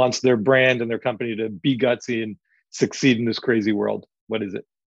who wants their brand and their company to be gutsy and succeed in this crazy world, what is it?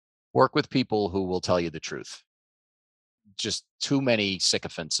 Work with people who will tell you the truth. Just too many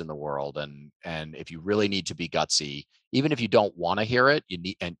sycophants in the world. And if you really need to be gutsy, even if you don't want to hear it, and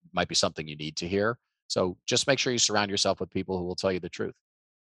it might be something you need to hear. So just make sure you surround yourself with people who will tell you the truth.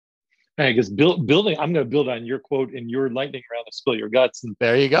 I guess building, I'm going to build on your quote in your lightning round of Spill Your Guts. And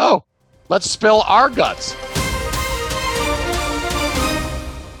there you go. Let's spill our guts.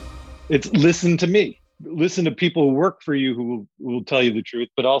 It's listen to me. Listen to people who work for you who will tell you the truth,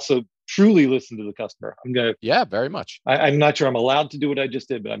 but also truly listen to the customer. Yeah, very much. I'm not sure I'm allowed to do what I just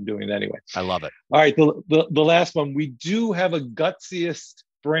did, but I'm doing it anyway. I love it. All right. The last one, we do have a gutsiest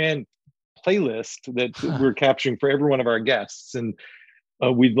brand playlist that we're capturing for every one of our guests. And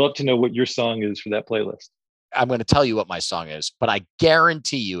we'd love to know what your song is for that playlist. I'm going to tell you what my song is, but I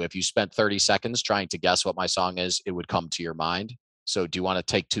guarantee you, if you spent 30 seconds trying to guess what my song is, it would come to your mind. So do you want to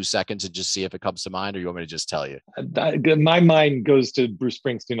take 2 seconds and just see if it comes to mind, or you want me to just tell you? My mind goes to Bruce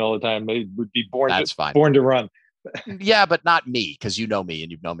Springsteen all the time. It would be born to run. Yeah, but not me, because you know me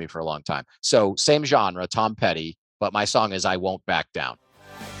and you've known me for a long time. So same genre, Tom Petty, but my song is I Won't Back Down.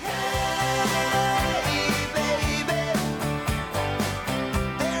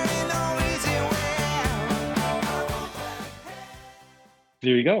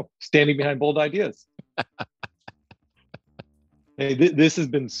 There you go. Standing behind bold ideas. Hey, this has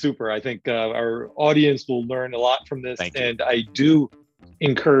been super. I think our audience will learn a lot from this. Thank you. And I do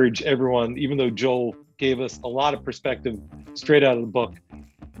encourage everyone, even though Joel gave us a lot of perspective straight out of the book,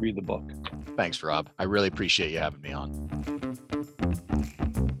 read the book. Thanks, Rob. I really appreciate you having me on.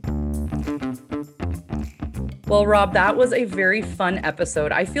 Well, Rob, that was a very fun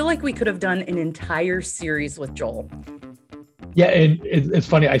episode. I feel like we could have done an entire series with Joel. Yeah, and it's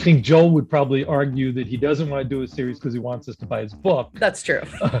funny. I think Joel would probably argue that he doesn't want to do a series because he wants us to buy his book. That's true.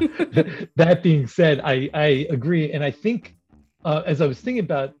 That being said, I agree. And I think as I was thinking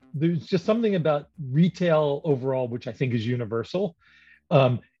about, there's just something about retail overall, which I think is universal.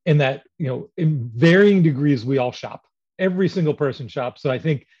 In that, in varying degrees, we all shop. Every single person shops. So I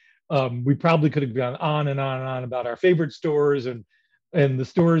think we probably could have gone on and on and on about our favorite stores and the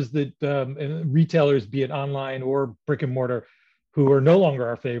stores that and retailers, be it online or brick and mortar, who are no longer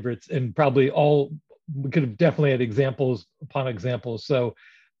our favorites, and probably we could have definitely had examples upon examples. So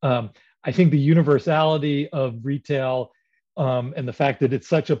I think the universality of retail and the fact that it's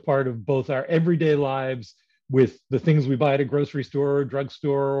such a part of both our everyday lives, with the things we buy at a grocery store or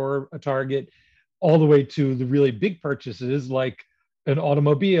drugstore or a Target, all the way to the really big purchases like an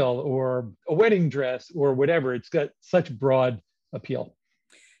automobile or a wedding dress or whatever. It's got such broad appeal.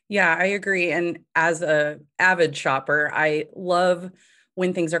 Yeah, I agree. And as a avid shopper, I love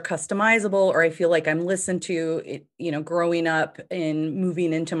when things are customizable, or I feel like I'm listened to. Growing up and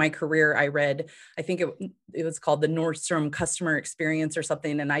moving into my career, I think it was called the Nordstrom customer experience or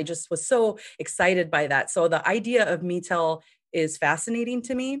something. And I just was so excited by that. So the idea of METAIL is fascinating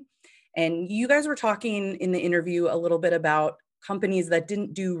to me. And you guys were talking in the interview a little bit about companies that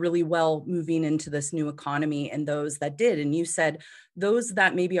didn't do really well moving into this new economy and those that did. And you said those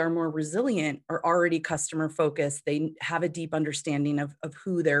that maybe are more resilient are already customer focused. They have a deep understanding of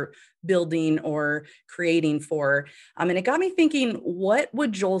who they're building or creating for. And it got me thinking, what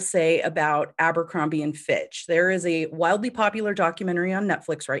would Joel say about Abercrombie and Fitch? There is a wildly popular documentary on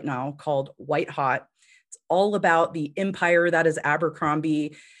Netflix right now called White Hot. It's all about the empire that is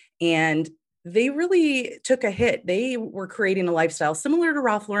Abercrombie. And they really took a hit. They were creating a lifestyle similar to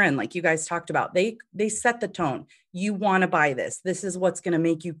Ralph Lauren, like you guys talked about. They set the tone. You want to buy this. This is what's going to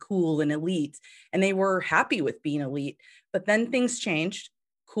make you cool and elite. And they were happy with being elite. But then things changed.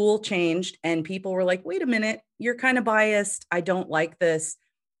 Cool changed. And people were like, wait a minute, you're kind of biased. I don't like this.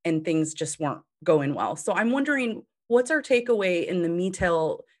 And things just weren't going well. So I'm wondering, what's our takeaway in the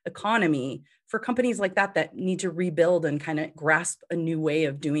METAIL economy for companies like that need to rebuild and kind of grasp a new way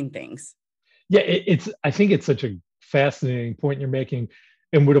of doing things? Yeah, I think it's such a fascinating point you're making,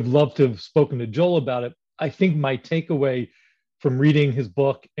 and would have loved to have spoken to Joel about it. I think my takeaway from reading his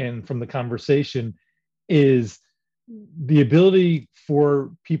book and from the conversation is the ability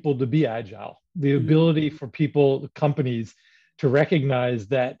for people to be agile, the ability for companies to recognize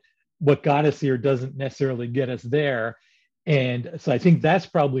that what got us here doesn't necessarily get us there. And so I think that's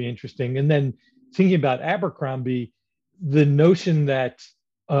probably interesting. And then thinking about Abercrombie, the notion that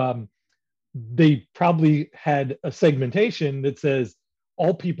they probably had a segmentation that says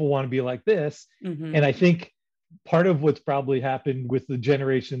all people want to be like this. Mm-hmm. And I think part of what's probably happened with the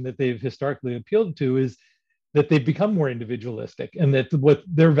generation that they've historically appealed to is that they've become more individualistic, and that what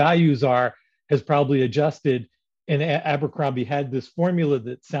their values are has probably adjusted. And Abercrombie had this formula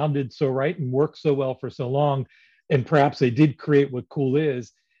that sounded so right and worked so well for so long. And perhaps they did create what cool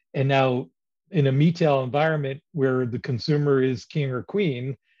is. And now in a METAIL environment where the consumer is king or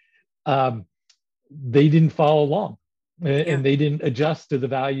queen, they didn't follow along, and they didn't adjust to the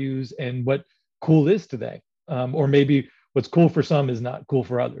values and what cool is today. Or maybe what's cool for some is not cool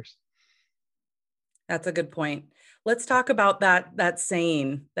for others. That's a good point. Let's talk about that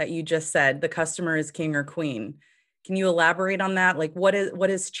saying that you just said, the customer is king or queen. Can you elaborate on that? Like what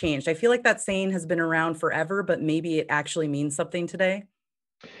has changed? I feel like that saying has been around forever, but maybe it actually means something today.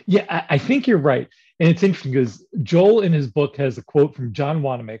 Yeah, I think you're right. And it's interesting because Joel in his book has a quote from John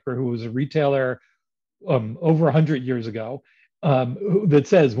Wanamaker, who was a retailer over 100 years ago, that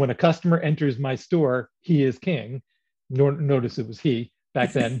says, when a customer enters my store, he is king. Notice it was he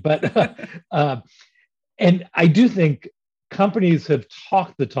back then. But and I do think companies have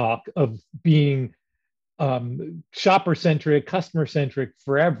talked the talk of being shopper-centric, customer-centric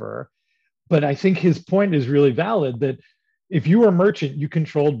forever. But I think his point is really valid, that if you were a merchant, you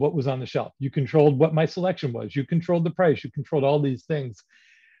controlled what was on the shelf. You controlled what my selection was. You controlled the price. You controlled all these things.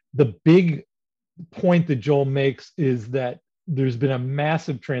 The big point that Joel makes is that there's been a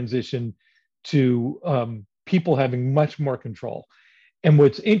massive transition to people having much more control. And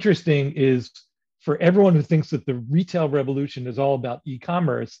what's interesting is, for everyone who thinks that the retail revolution is all about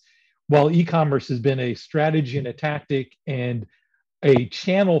e-commerce, while e-commerce has been a strategy and a tactic and a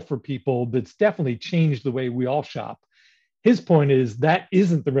channel for people that's definitely changed the way we all shop. His point is that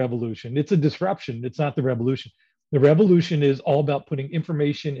isn't the revolution. It's a disruption. It's not the revolution. The revolution is all about putting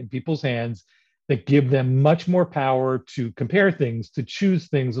information in people's hands that give them much more power to compare things, to choose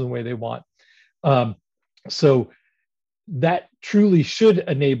things in the way they want. So that truly should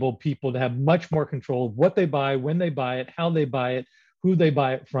enable people to have much more control of what they buy, when they buy it, how they buy it, who they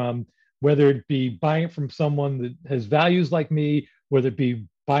buy it from, whether it be buying it from someone that has values like me, whether it be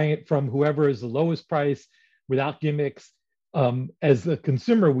buying it from whoever is the lowest price without gimmicks. As a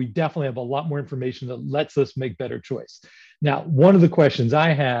consumer, we definitely have a lot more information that lets us make better choice. Now, one of the questions I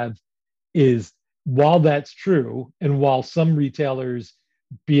have is, while that's true, and while some retailers,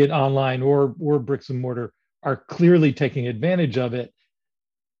 be it online or bricks and mortar, are clearly taking advantage of it,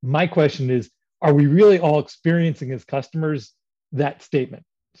 my question is, are we really all experiencing as customers that statement?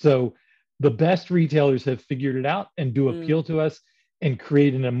 So the best retailers have figured it out and do appeal to us and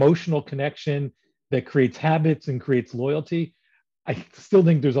create an emotional connection that creates habits and creates loyalty. I still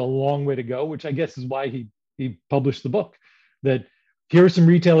think there's a long way to go, which I guess is why he published the book, that here are some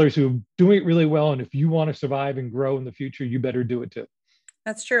retailers who are doing it really well. And if you want to survive and grow in the future, you better do it too.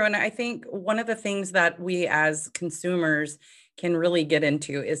 That's true. And I think one of the things that we as consumers can really get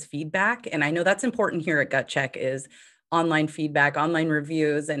into is feedback. And I know that's important here at Gut Check, is online feedback, online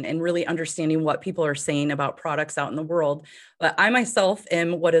reviews, and really understanding what people are saying about products out in the world. But I myself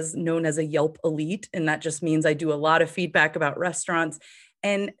am what is known as a Yelp elite. And that just means I do a lot of feedback about restaurants.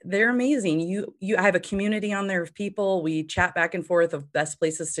 And they're amazing. I have a community on there of people. We chat back and forth of best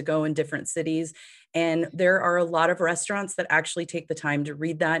places to go in different cities. And there are a lot of restaurants that actually take the time to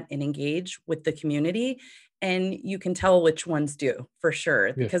read that and engage with the community. And you can tell which ones do, for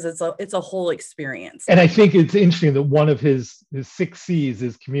sure, because it's a whole experience. And I think it's interesting that one of his 6 C's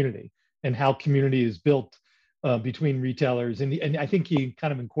is community, and how community is built between retailers. And I think he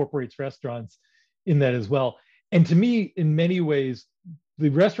kind of incorporates restaurants in that as well. And to me, in many ways, the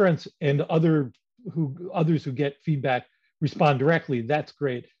restaurants and others who get feedback respond directly. That's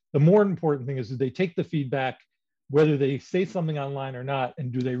great. The more important thing is, do they take the feedback, whether they say something online or not,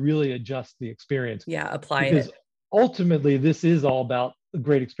 and do they really adjust the experience? Yeah, apply because it. Ultimately, this is all about a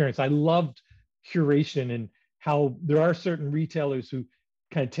great experience. I loved curation and how there are certain retailers who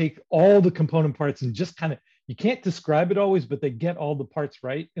kind of take all the component parts and just kind of, you can't describe it always, but they get all the parts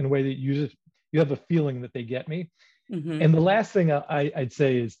right in a way that you have a feeling that they get me. Mm-hmm. And the last thing I'd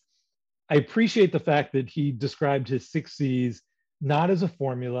say is, I appreciate the fact that he described his 6 C's not as a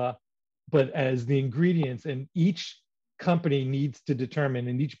formula, but as the ingredients. And each company needs to determine,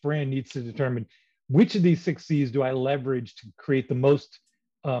 and each brand needs to determine, which of these 6 C's do I leverage to create the most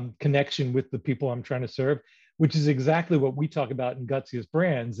connection with the people I'm trying to serve, which is exactly what we talk about in Gutsiest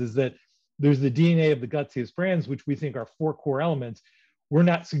Brands, is that there's the DNA of the Gutsiest Brands, which we think are 4 core elements. We're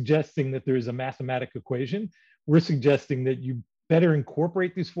not suggesting that there is a mathematical equation. We're suggesting that you better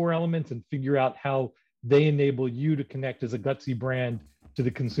incorporate these 4 elements and figure out how they enable you to connect as a Gutsy brand to the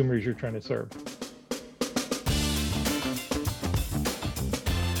consumers you're trying to serve.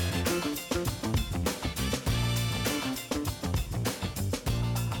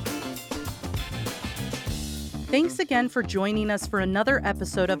 Thanks again for joining us for another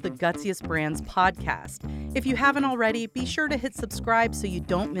episode of the Gutsiest Brands podcast. If you haven't already, be sure to hit subscribe so you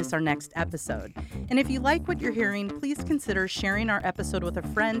don't miss our next episode. And if you like what you're hearing, please consider sharing our episode with a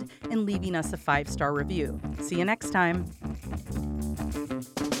friend and leaving us a 5-star review. See you next time.